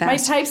come fast. My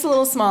type's a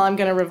little small. I'm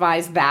going to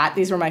revise that.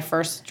 These were my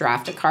first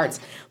draft of cards.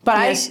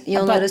 But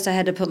you'll notice I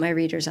had to put my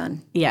readers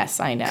on.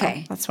 Yes, I know.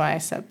 Okay. That's why I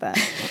said that.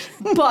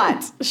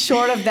 But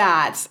short of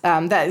that,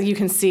 that you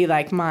can see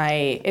like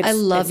I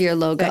love your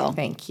logo.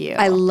 Thank you.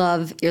 I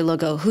love your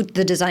logo. Who,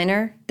 the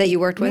designer that you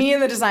worked with? Me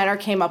and the designer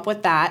came up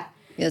with that.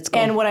 That's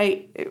cool.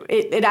 And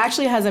it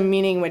actually has a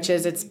meaning, which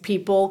is it's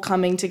people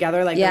coming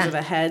together. Like those are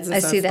the heads. And I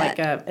so see it's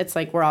that. It's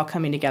like we're all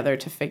coming together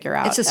to figure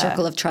out. It's a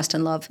circle of trust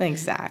and love.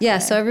 Exactly. Yeah.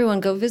 So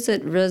everyone go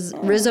visit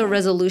Rizzo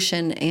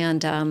Resolution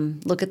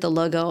and look at the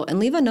logo and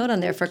leave a note on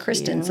there for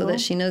Kristin so that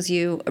she knows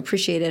you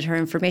appreciated her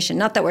information.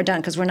 Not that we're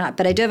done, because we're not.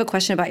 But I do have a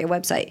question about your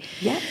website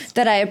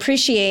that I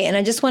appreciate, and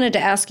I just wanted to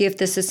ask you if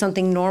this is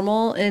something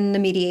normal in the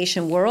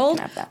mediation world,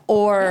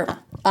 or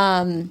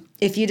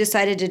if you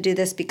decided to do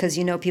this because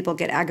you know people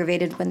get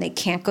aggravated when they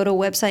can't go to a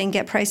website and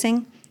get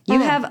pricing. You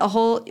have a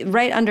whole,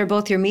 right under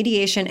both your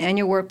mediation and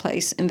your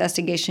workplace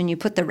investigation, you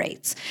put the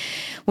rates.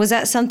 Was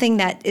that something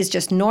that is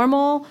just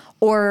normal,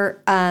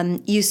 or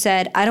you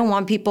said, I don't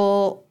want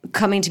people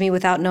coming to me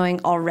without knowing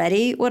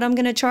already what I'm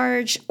going to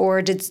charge?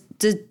 Or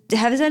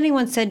has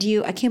anyone said to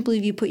you, I can't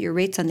believe you put your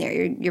rates on there.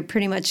 You're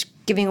pretty much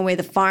giving away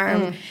the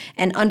farm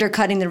and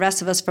undercutting the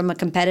rest of us from a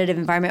competitive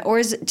environment? Or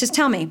is it, just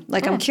tell me,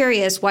 I'm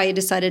curious why you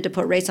decided to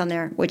put rates on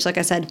there, which, like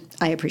I said,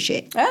 I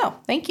appreciate. Oh,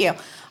 thank you.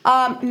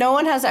 No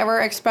one has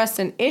ever expressed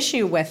an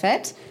issue with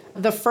it.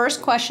 The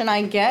first question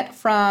I get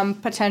from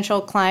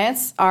potential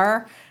clients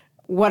are,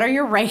 what are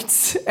your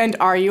rates and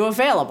are you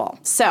available?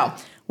 So,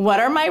 what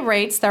are my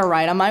rates? They're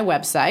right on my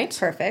website.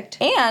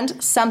 Perfect.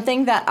 And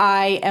something that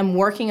I am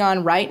working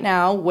on right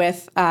now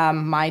with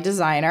my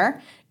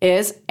designer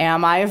is,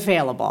 am I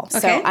available? Okay.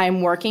 So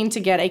I'm working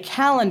to get a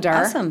calendar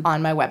Awesome.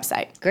 on my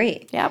website.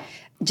 Great. Yep.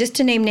 just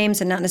to name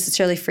names and not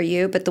necessarily for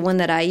you, but the one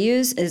that I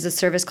use is a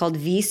service called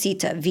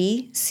vCita,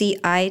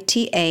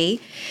 VCITA.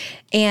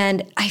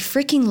 And I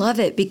freaking love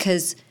it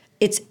because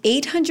it's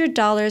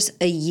 $800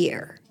 a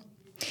year.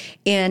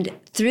 And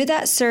through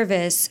that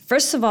service,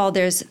 first of all,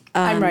 there's...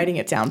 I'm writing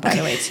it down, by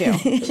the way, too.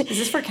 Is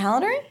this for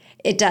calendaring?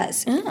 It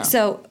does. Oh.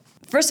 So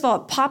first of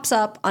all, it pops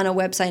up on a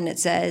website and it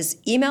says,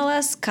 email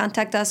us,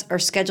 contact us, or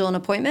schedule an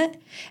appointment.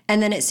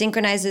 And then it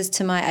synchronizes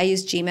to I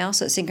use Gmail,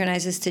 so it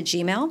synchronizes to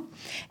Gmail.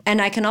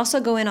 And I can also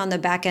go in on the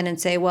back end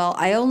and say, well,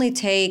 I only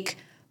take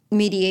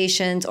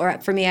mediations, or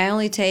for me, I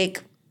only take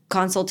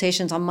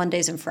consultations on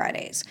Mondays and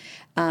Fridays.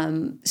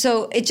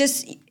 So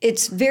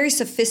it's very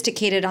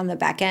sophisticated on the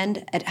back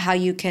end at how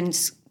you can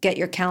get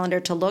your calendar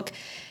to look.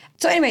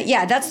 So anyway,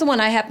 yeah, that's the one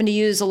I happen to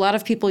use. A lot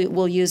of people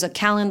will use a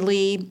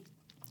Calendly.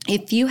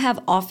 If you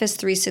have Office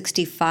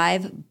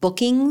 365,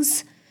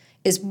 bookings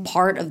is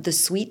part of the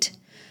suite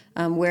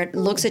where it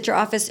looks at your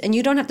office, and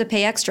you don't have to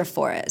pay extra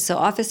for it. So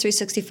Office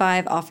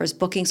 365 offers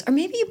bookings, or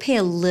maybe you pay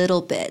a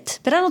little bit,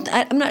 but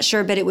I'm not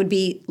sure, but it would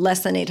be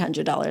less than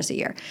 $800 a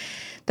year.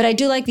 But I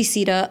do like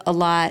vCita a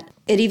lot.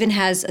 It even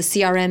has a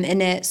CRM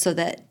in it so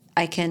that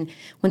I can,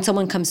 when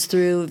someone comes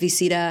through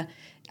vCita,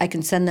 I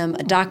can send them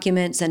a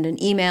document, send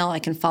an email, I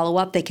can follow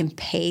up. They can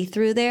pay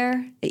through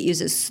there. It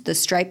uses the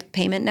Stripe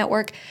payment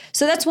network.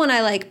 So that's one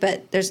I like,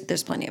 but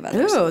there's plenty of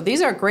others. Ooh,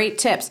 these are great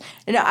tips.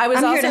 I'm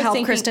here to help,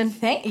 Kristin.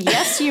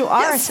 Yes, you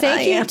are. Yes,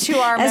 Thank you to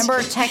our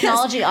member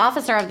technology yes.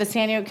 officer of the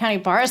San Diego County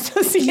Bar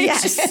Association.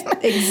 Yes,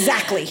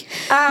 exactly.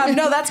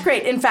 No, that's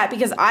great. In fact,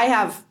 because I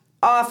have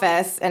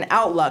Office and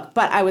Outlook,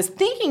 but I was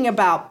thinking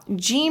about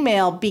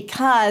Gmail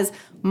because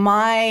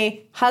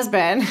my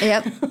husband,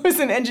 who's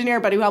an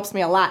engineer but who helps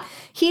me a lot,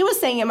 he was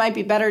saying it might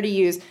be better to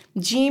use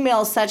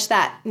Gmail such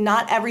that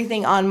not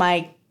everything on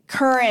my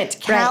current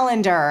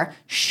calendar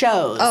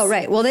shows. Oh,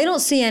 right. Well, they don't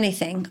see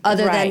anything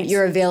other than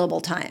your available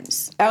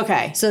times.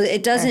 Okay. So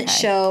it doesn't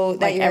show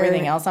that like you're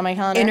everything else on my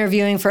calendar?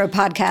 Interviewing for a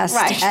podcast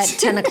at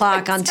 10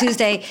 o'clock on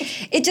Tuesday.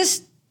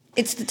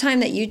 It's the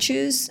time that you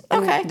choose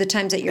and the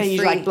times that you're free.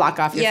 You like block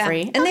off your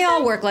free. And they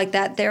all work like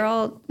that. They're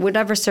all,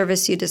 whatever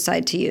service you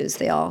decide to use,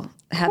 they all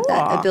have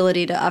that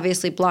ability to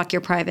obviously block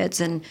your privates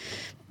and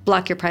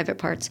block your private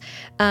parts.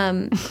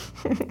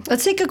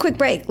 Let's take a quick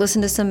break,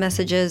 listen to some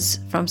messages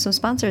from some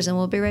sponsors, and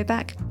we'll be right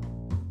back.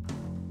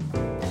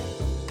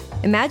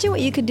 Imagine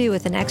what you could do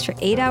with an extra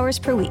 8 hours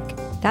per week.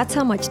 That's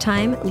how much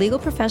time legal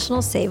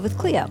professionals save with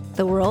Clio,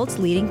 the world's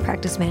leading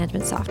practice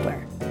management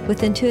software.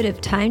 With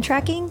intuitive time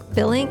tracking,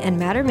 billing, and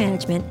matter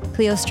management,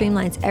 Clio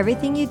streamlines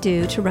everything you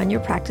do to run your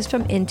practice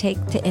from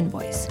intake to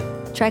invoice.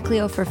 Try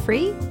Clio for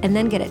free and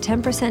then get a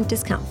 10%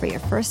 discount for your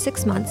first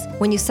 6 months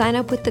when you sign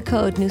up with the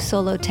code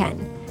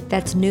NEWSOLO10.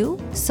 That's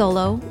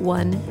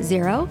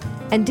NEWSOLO10,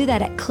 and do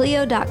that at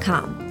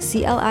Clio.com,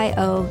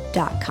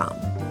 CLIO.com.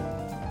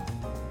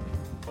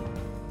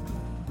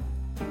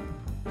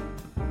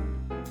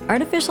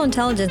 Artificial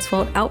intelligence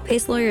won't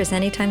outpace lawyers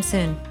anytime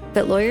soon,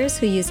 but lawyers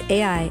who use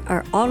AI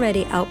are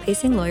already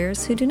outpacing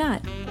lawyers who do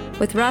not.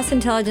 With Ross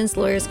Intelligence,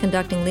 lawyers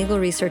conducting legal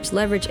research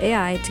leverage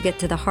AI to get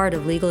to the heart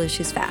of legal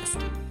issues fast.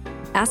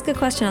 Ask a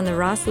question on the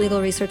Ross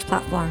Legal Research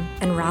platform,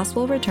 and Ross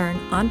will return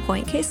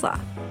on-point case law.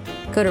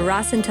 Go to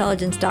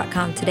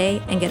rossintelligence.com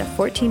today and get a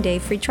 14-day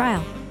free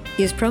trial.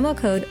 Use promo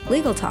code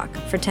LegalTalk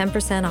for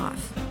 10%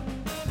 off.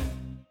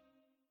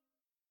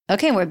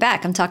 Okay, and we're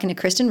back. I'm talking to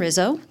Kristin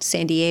Rizzo,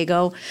 San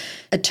Diego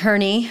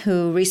attorney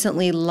who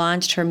recently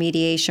launched her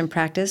mediation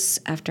practice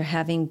after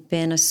having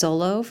been a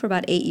solo for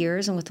about 8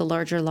 years and with a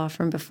larger law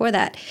firm before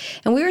that.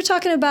 And we were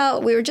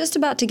just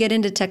about to get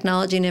into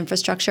technology and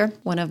infrastructure,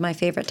 one of my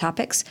favorite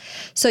topics.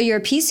 So you're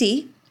a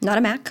PC, not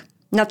a Mac.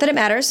 Not that it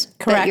matters.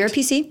 Correct. But you're a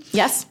PC.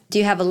 Yes. Do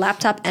you have a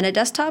laptop and a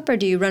desktop, or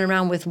do you run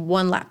around with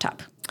one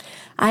laptop?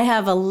 I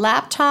have a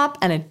laptop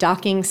and a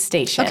docking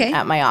station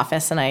at my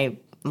office, and I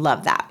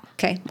love that.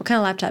 Okay. What kind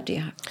of laptop do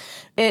you have?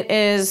 It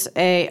is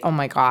oh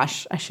my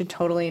gosh, I should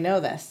totally know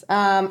this.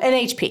 An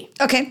HP.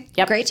 Okay.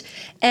 Yep. Great.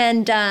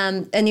 And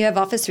you have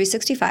Office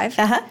 365.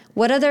 Uh-huh.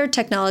 What other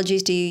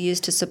technologies do you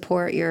use to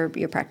support your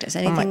practice?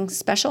 Anything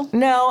special?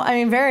 No, I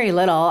mean, very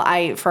little.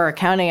 For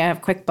accounting, I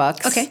have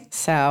QuickBooks. Okay.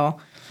 So,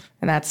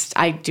 and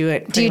I do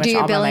it pretty much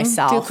all by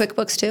myself. Do you do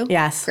QuickBooks too?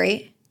 Yes.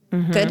 Great.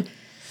 Mm-hmm. Good.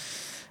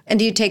 And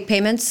do you take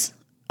payments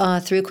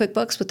through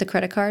QuickBooks with the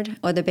credit card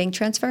or the bank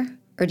transfer,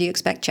 or do you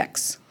expect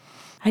checks?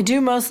 I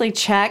do mostly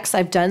checks.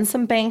 I've done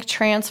some bank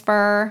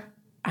transfer.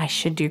 I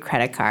should do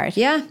credit card.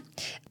 Yeah.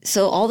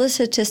 So all the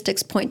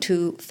statistics point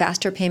to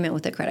faster payment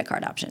with the credit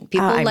card option.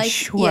 People I'm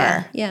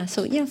sure. Yeah.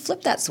 So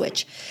flip that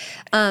switch.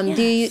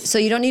 Yes. So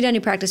you don't need any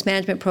practice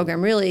management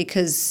program really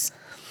because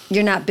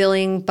you're not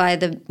billing by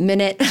the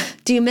minute.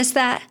 Do you miss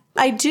that?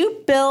 I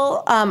do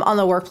bill on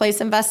the workplace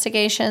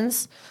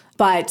investigations.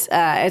 But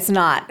it's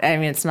not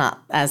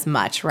as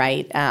much,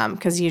 right?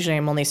 Because usually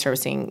I'm only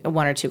servicing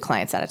 1 or 2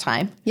 clients at a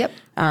time. Yep.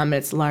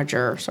 It's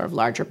larger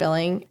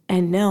billing.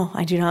 And no,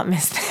 I do not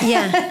miss that.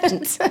 Yeah.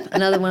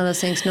 Another one of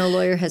those things no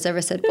lawyer has ever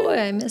said, boy,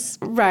 I miss.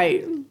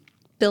 Right.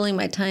 billing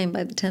my time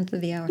by the 10th of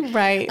the hour.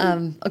 Right.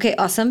 Okay,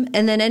 awesome.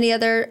 And then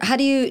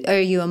are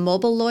you a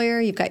mobile lawyer?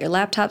 You've got your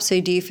laptop,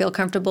 so do you feel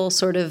comfortable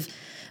sort of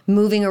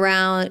moving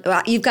around?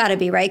 Well, you've got to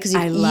be, right? Because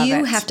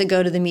you have to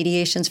go to the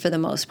mediations for the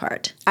most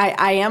part.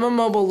 I am a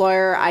mobile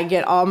lawyer. I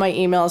get all my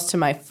emails to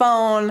my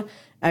phone.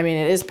 I mean,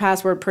 it is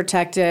password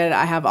protected.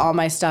 I have all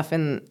my stuff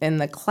in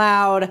the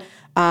cloud.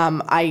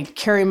 I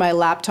carry my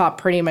laptop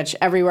pretty much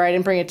everywhere. I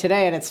didn't bring it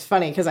today, and it's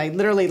funny because I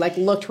literally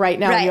looked right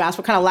now and you asked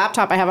what kind of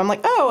laptop I have. I'm like,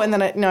 oh, and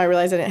then I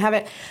realized I didn't have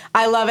it.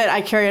 I love it.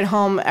 I carry it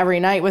home every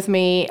night with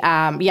me.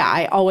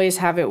 I always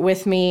have it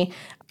with me.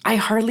 I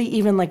hardly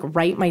even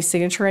write my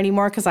signature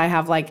anymore because I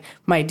have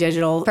my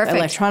digital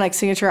electronic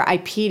signature. I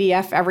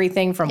PDF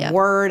everything from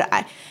Word.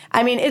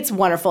 I mean, it's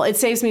wonderful. It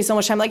saves me so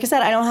much time. Like I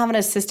said, I don't have an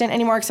assistant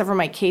anymore except for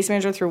my case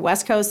manager through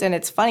West Coast, and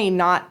it's funny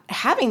not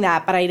having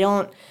that, but I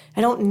don't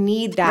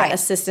need that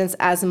assistance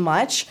as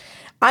much.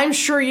 I'm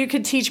sure you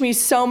could teach me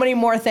so many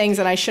more things,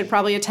 and I should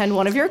probably attend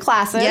one of your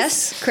classes.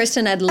 Yes,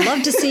 Kristin, I'd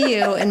love to see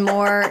you in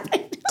more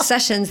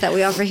sessions that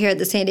we offer here at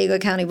the San Diego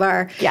County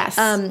Bar. Yes.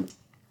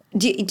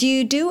 Do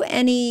you do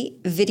any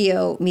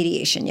video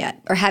mediation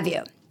yet, or have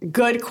you?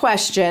 Good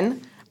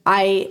question.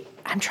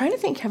 I'm trying to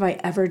think, have I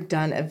ever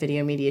done a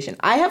video mediation?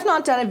 I have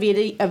not done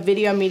a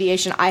video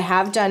mediation. I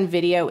have done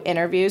video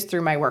interviews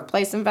through my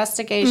workplace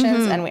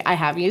investigations, and I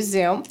have used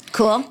Zoom.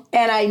 Cool.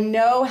 And I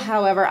know,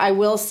 however, I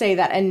will say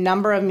that a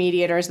number of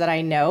mediators that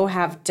I know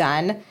have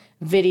done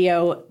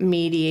video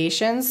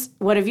mediations.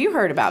 What have you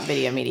heard about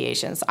video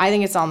mediations? I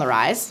think it's on the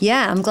rise.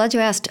 Yeah, I'm glad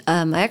you asked.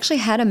 I actually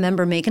had a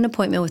member make an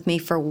appointment with me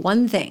for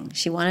one thing.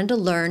 She wanted to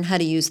learn how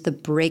to use the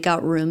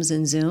breakout rooms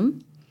in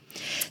Zoom.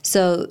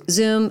 So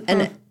Zoom,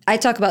 and I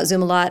talk about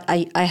Zoom a lot.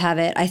 I have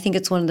it. I think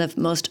it's one of the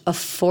most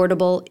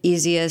affordable,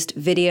 easiest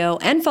video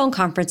and phone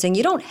conferencing.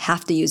 You don't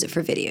have to use it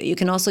for video. You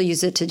can also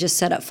use it to just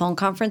set up phone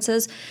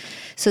conferences.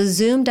 So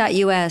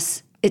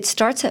Zoom.us, it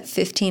starts at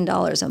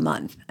 $15 a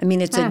month. I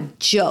mean, it's a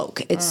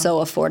joke. It's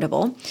so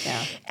affordable.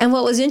 Yeah. And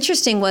what was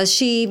interesting was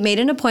she made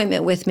an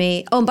appointment with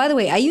me. Oh, and by the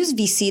way, I use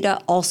Visita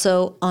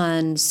also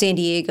on San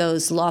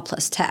Diego's Law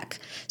Plus Tech.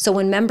 So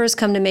when members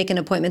come to make an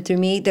appointment through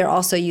me, they're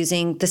also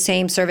using the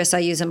same service I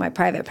use in my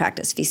private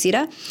practice,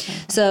 Visita.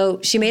 So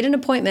she made an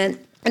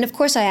appointment. And of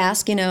course I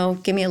asked,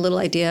 give me a little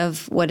idea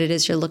of what it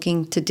is you're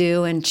looking to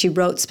do. And she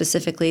wrote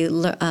specifically,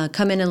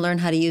 come in and learn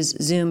how to use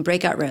Zoom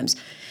breakout rooms.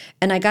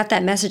 And I got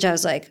that message. I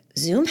was like,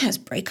 Zoom has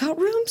breakout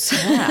rooms?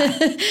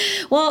 Yeah.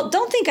 Well,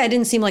 don't think I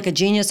didn't seem like a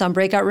genius on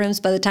breakout rooms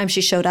by the time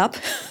she showed up.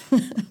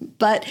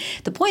 But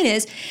the point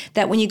is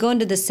that when you go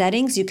into the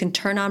settings, you can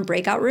turn on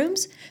breakout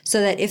rooms so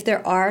that if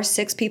there are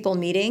 6 people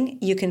meeting,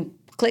 you can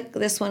click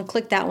this one,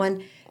 click that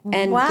one,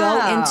 and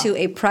go into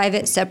a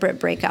private,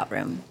 separate breakout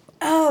room.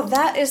 Oh,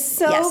 that is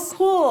so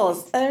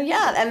cool. And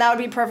that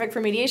would be perfect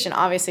for mediation,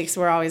 obviously, because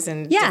we're always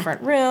in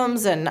different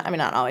rooms. And I mean,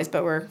 not always,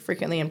 but we're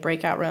frequently in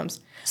breakout rooms.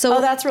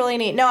 So, that's really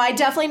neat. No, I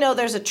definitely know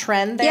there's a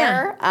trend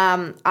there.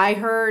 Yeah. I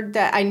heard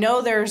that, I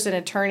know there's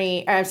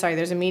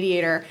there's a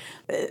mediator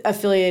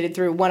affiliated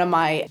through one of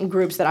my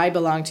groups that I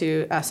belong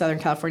to, Southern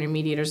California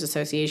Mediators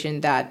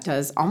Association, that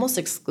does almost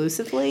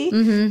exclusively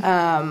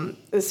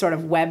sort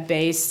of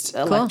web-based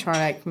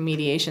electronic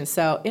mediation.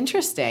 So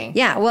interesting.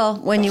 Yeah, well,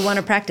 when you want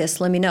to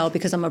practice, let me know,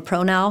 because I'm a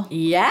pro now.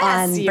 Yes,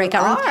 on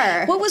breakout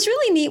room. What was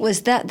really neat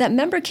was that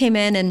member came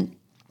in and,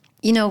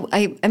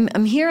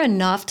 I'm here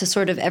enough to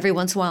sort of every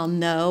once in a while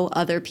know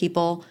other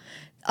people,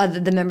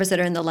 the members that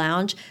are in the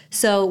lounge.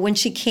 So when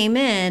she came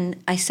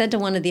in, I said to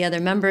one of the other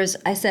members,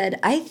 I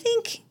said,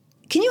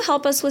 can you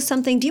help us with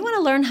something? Do you want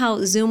to learn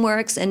how Zoom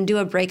works and do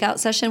a breakout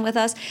session with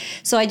us?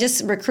 So I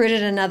just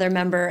recruited another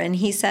member, and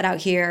he sat out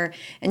here,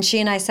 and she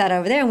and I sat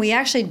over there, and we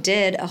actually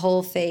did a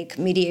whole fake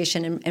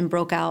mediation and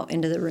broke out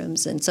into the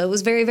rooms. And so it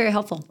was very, very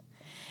helpful.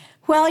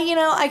 Well,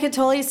 I could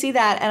totally see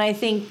that. And I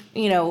think,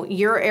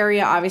 your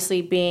area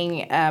obviously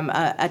being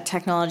a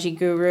technology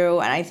guru,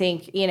 and I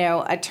think,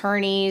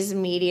 attorneys,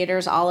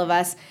 mediators, all of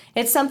us,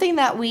 it's something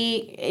that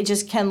we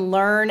just can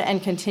learn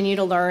and continue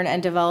to learn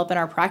and develop in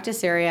our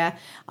practice area.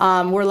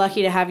 We're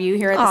lucky to have you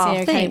here at the San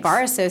Diego County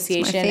Bar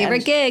Association. It's my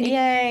favorite gig.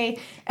 Yay.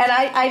 And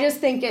I just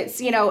think it's,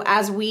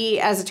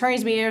 as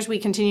attorneys, mediators, we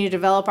continue to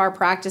develop our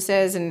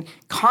practices and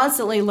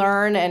constantly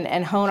learn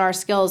and hone our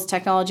skills.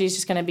 Technology is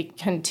just going to be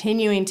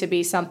continuing to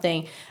be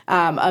something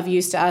of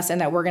use to us,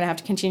 and that we're going to have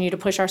to continue to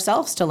push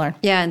ourselves to learn.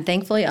 Yeah, and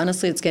thankfully,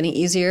 honestly, it's getting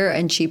easier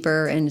and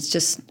cheaper, and it's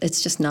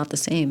just not the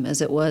same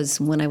as it was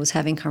when I was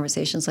having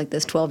conversations like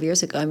this 12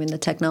 years ago. I mean, the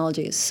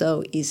technology is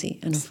so easy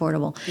and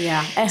affordable.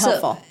 Yeah, and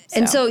helpful.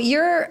 And so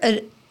you're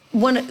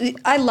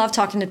I love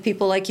talking to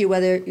people like you,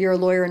 whether you're a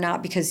lawyer or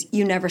not, because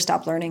you never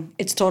stop learning.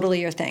 It's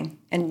totally your thing,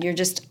 and you're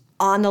just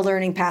on the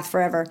learning path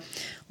forever.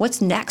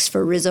 What's next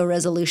for Rizzo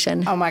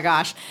Resolution? Oh my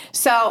gosh.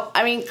 So,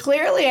 I mean,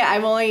 clearly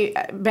I've only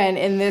been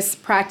in this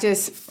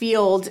practice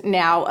field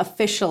now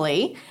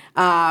officially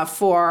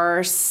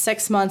for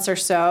 6 months or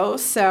so.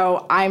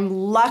 So I'm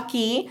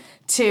lucky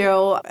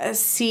to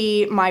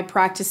see my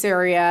practice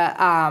area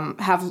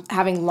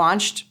having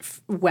launched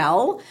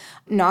well.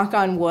 knock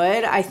on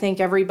wood, I think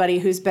everybody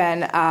who's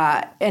been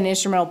an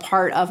instrumental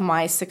part of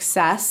my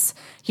success,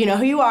 you know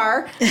who you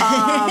are.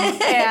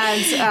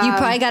 And you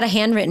probably got a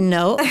handwritten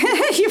note.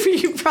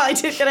 you probably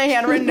did get a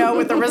handwritten note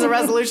with the Rizzo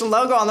Resolution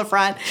logo on the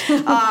front.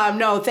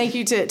 No, thank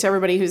you to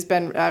everybody who's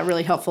been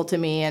really helpful to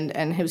me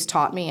and who's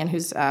taught me and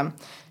who's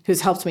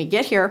helped me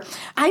get here.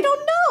 I don't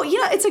know.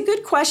 Yeah, it's a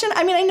good question.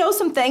 I mean, I know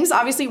some things,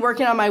 obviously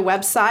working on my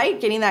website,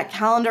 getting that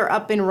calendar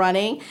up and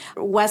running.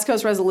 West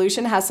Coast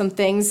Resolution has some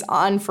things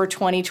on for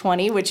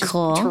 2020, which is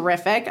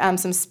terrific.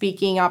 Some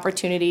speaking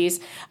opportunities.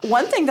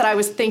 One thing that I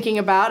was thinking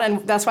about,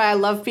 and that's why I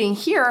love being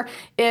here,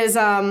 is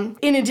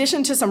in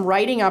addition to some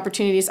writing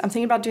opportunities, I'm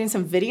thinking about doing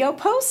some video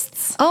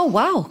posts. Oh,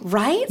 wow.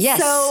 Right?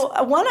 Yes.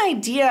 So one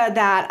idea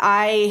that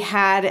I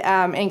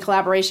had in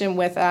collaboration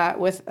with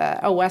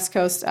a West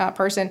Coast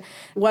person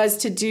was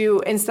to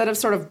do, instead of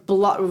sort of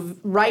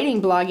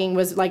writing blogging,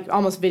 was like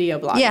almost video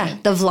blogging. Yeah,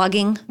 the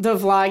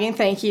vlogging,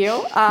 thank you.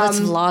 Let's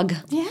vlog.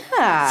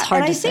 Yeah. It's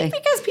hard and to I say.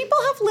 think because people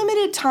have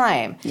limited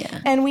time. Yeah.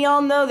 And we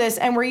all know this,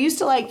 and we're used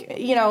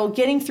to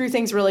getting through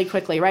things really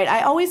quickly, right?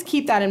 I always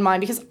keep that in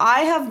mind because I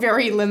have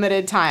very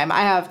limited time.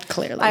 I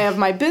have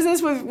my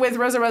business with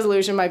Rizzo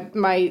Resolution,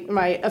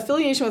 my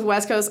affiliation with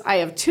West Coast. I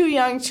have 2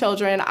 young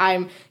children.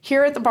 I'm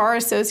here at the Bar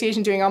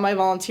Association doing all my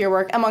volunteer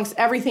work amongst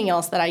everything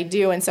else that I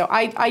do. And so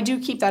I do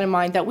keep that in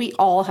mind that we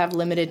all have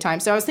limited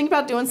time. So I was thinking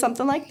about doing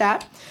something like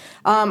that.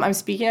 I'm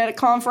speaking at a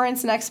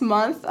conference next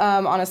month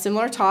on a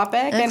similar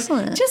topic.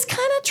 Excellent. And just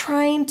kind of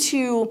trying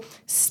to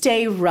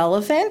stay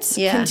relevant.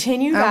 Yeah.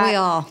 Continue that. Aren't we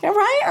all?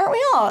 Right? Aren't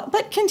we all?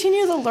 But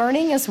continue the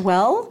learning as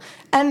well.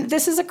 And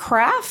this is a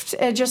craft.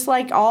 Just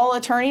like all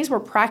attorneys, we're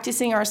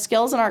practicing our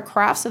skills and our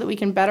craft so that we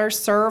can better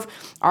serve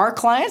our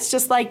clients,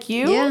 just like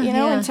you,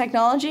 in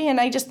technology. And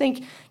I just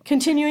think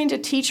continuing to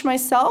teach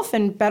myself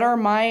and better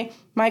my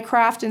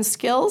craft and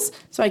skills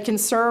so I can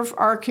serve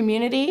our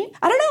community.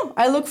 I don't know.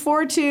 I look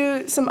forward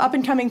to some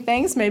up-and-coming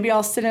things. Maybe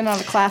I'll sit in on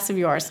a class of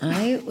yours.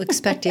 I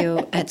expect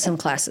you at some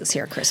classes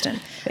here, Kristin.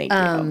 Thank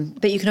you.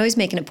 But you can always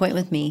make an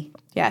appointment with me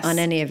on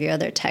any of your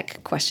other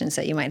tech questions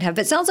that you might have.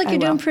 But it sounds like you're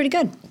doing pretty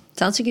good.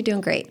 Sounds like you're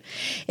doing great.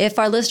 If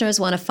our listeners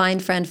want to find,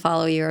 friend,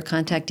 follow you, or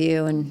contact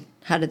you, and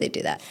how do they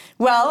do that?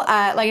 Well,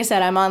 like I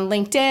said, I'm on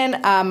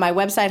LinkedIn. My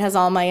website has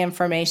all my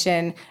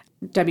information.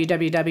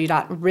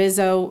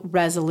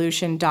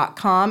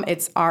 www.rizzoresolution.com.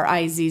 It's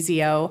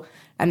RIZZO,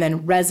 and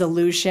then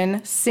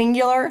resolution,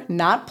 singular,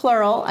 not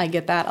plural. I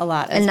get that a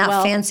lot as well. And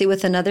not fancy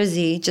with another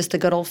Z, just the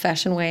good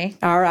old-fashioned way.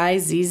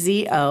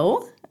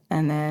 RIZZO,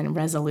 and then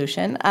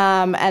resolution.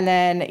 And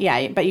then,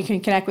 but you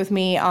can connect with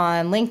me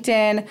on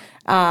LinkedIn.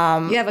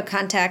 You have a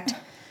contact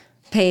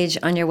page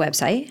on your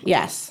website?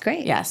 Yes.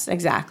 Great. Yes,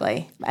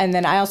 exactly. And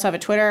then I also have a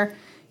Twitter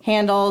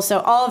handle. So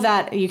all of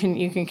that, you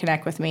can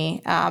connect with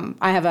me.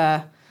 I have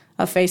a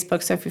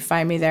Facebook, so if you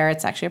find me there,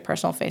 it's actually a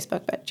personal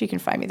Facebook, but you can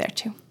find me there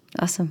too.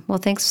 Awesome. Well,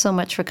 thanks so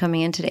much for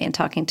coming in today and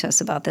talking to us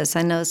about this.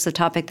 I know it's a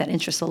topic that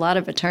interests a lot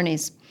of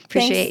attorneys.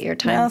 Appreciate your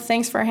time. No,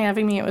 thanks for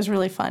having me. It was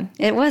really fun.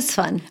 It was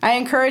fun. I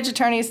encourage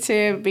attorneys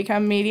to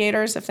become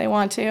mediators if they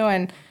want to,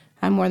 and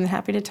I'm more than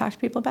happy to talk to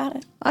people about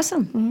it.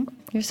 Awesome. Mm-hmm.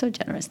 You're so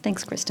generous.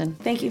 Thanks, Kristin.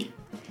 Thank you.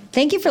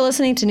 Thank you for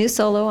listening to New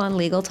Solo on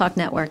Legal Talk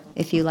Network.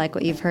 If you like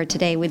what you've heard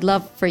today, we'd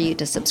love for you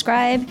to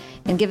subscribe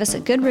and give us a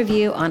good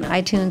review on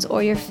iTunes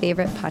or your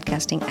favorite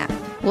podcasting app.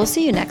 We'll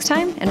see you next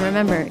time, and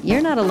remember,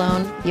 you're not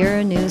alone, you're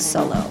a new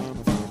solo.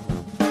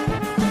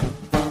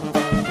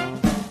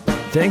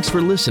 Thanks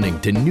for listening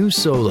to New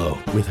Solo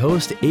with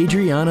host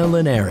Adriana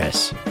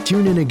Linares.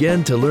 Tune in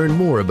again to learn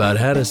more about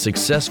how to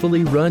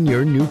successfully run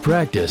your new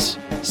practice.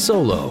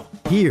 Solo,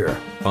 here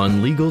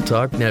on Legal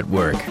Talk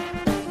Network.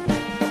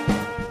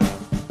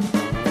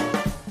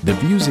 The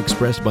views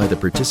expressed by the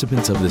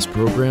participants of this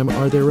program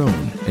are their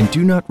own and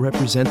do not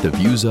represent the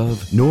views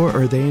of, nor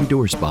are they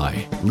endorsed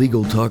by,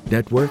 Legal Talk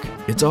Network,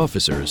 its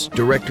officers,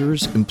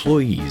 directors,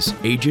 employees,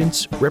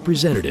 agents,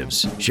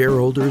 representatives,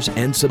 shareholders,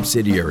 and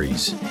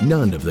subsidiaries.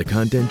 None of the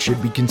content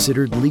should be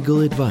considered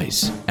legal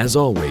advice. As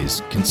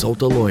always,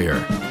 consult a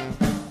lawyer.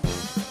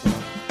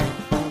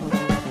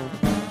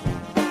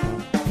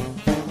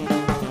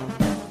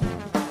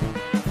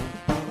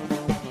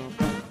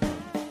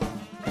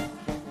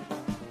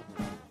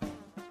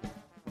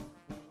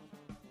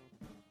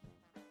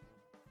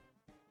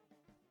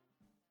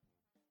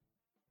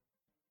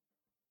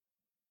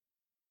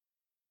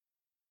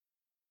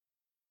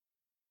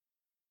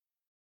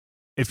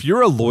 If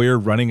you're a lawyer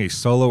running a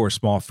solo or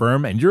small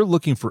firm and you're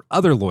looking for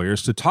other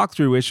lawyers to talk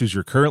through issues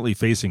you're currently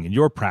facing in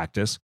your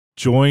practice,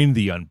 join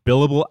the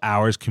Unbillable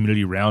Hours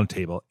Community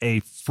Roundtable,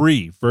 a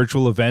free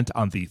virtual event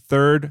on the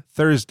third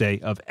Thursday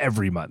of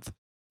every month.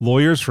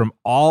 Lawyers from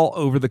all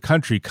over the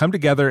country come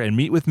together and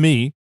meet with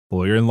me,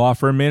 lawyer and law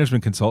firm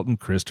management consultant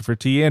Christopher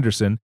T.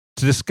 Anderson,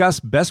 to discuss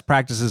best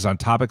practices on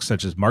topics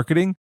such as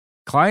marketing,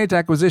 client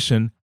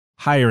acquisition,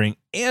 hiring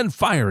and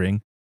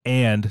firing,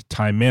 and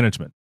time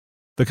management.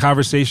 The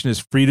conversation is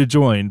free to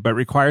join, but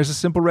requires a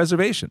simple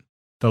reservation.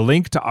 The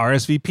link to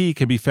RSVP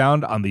can be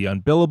found on the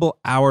Unbillable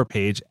Hour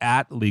page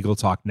at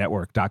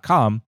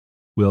LegalTalkNetwork.com.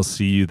 We'll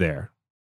see you there.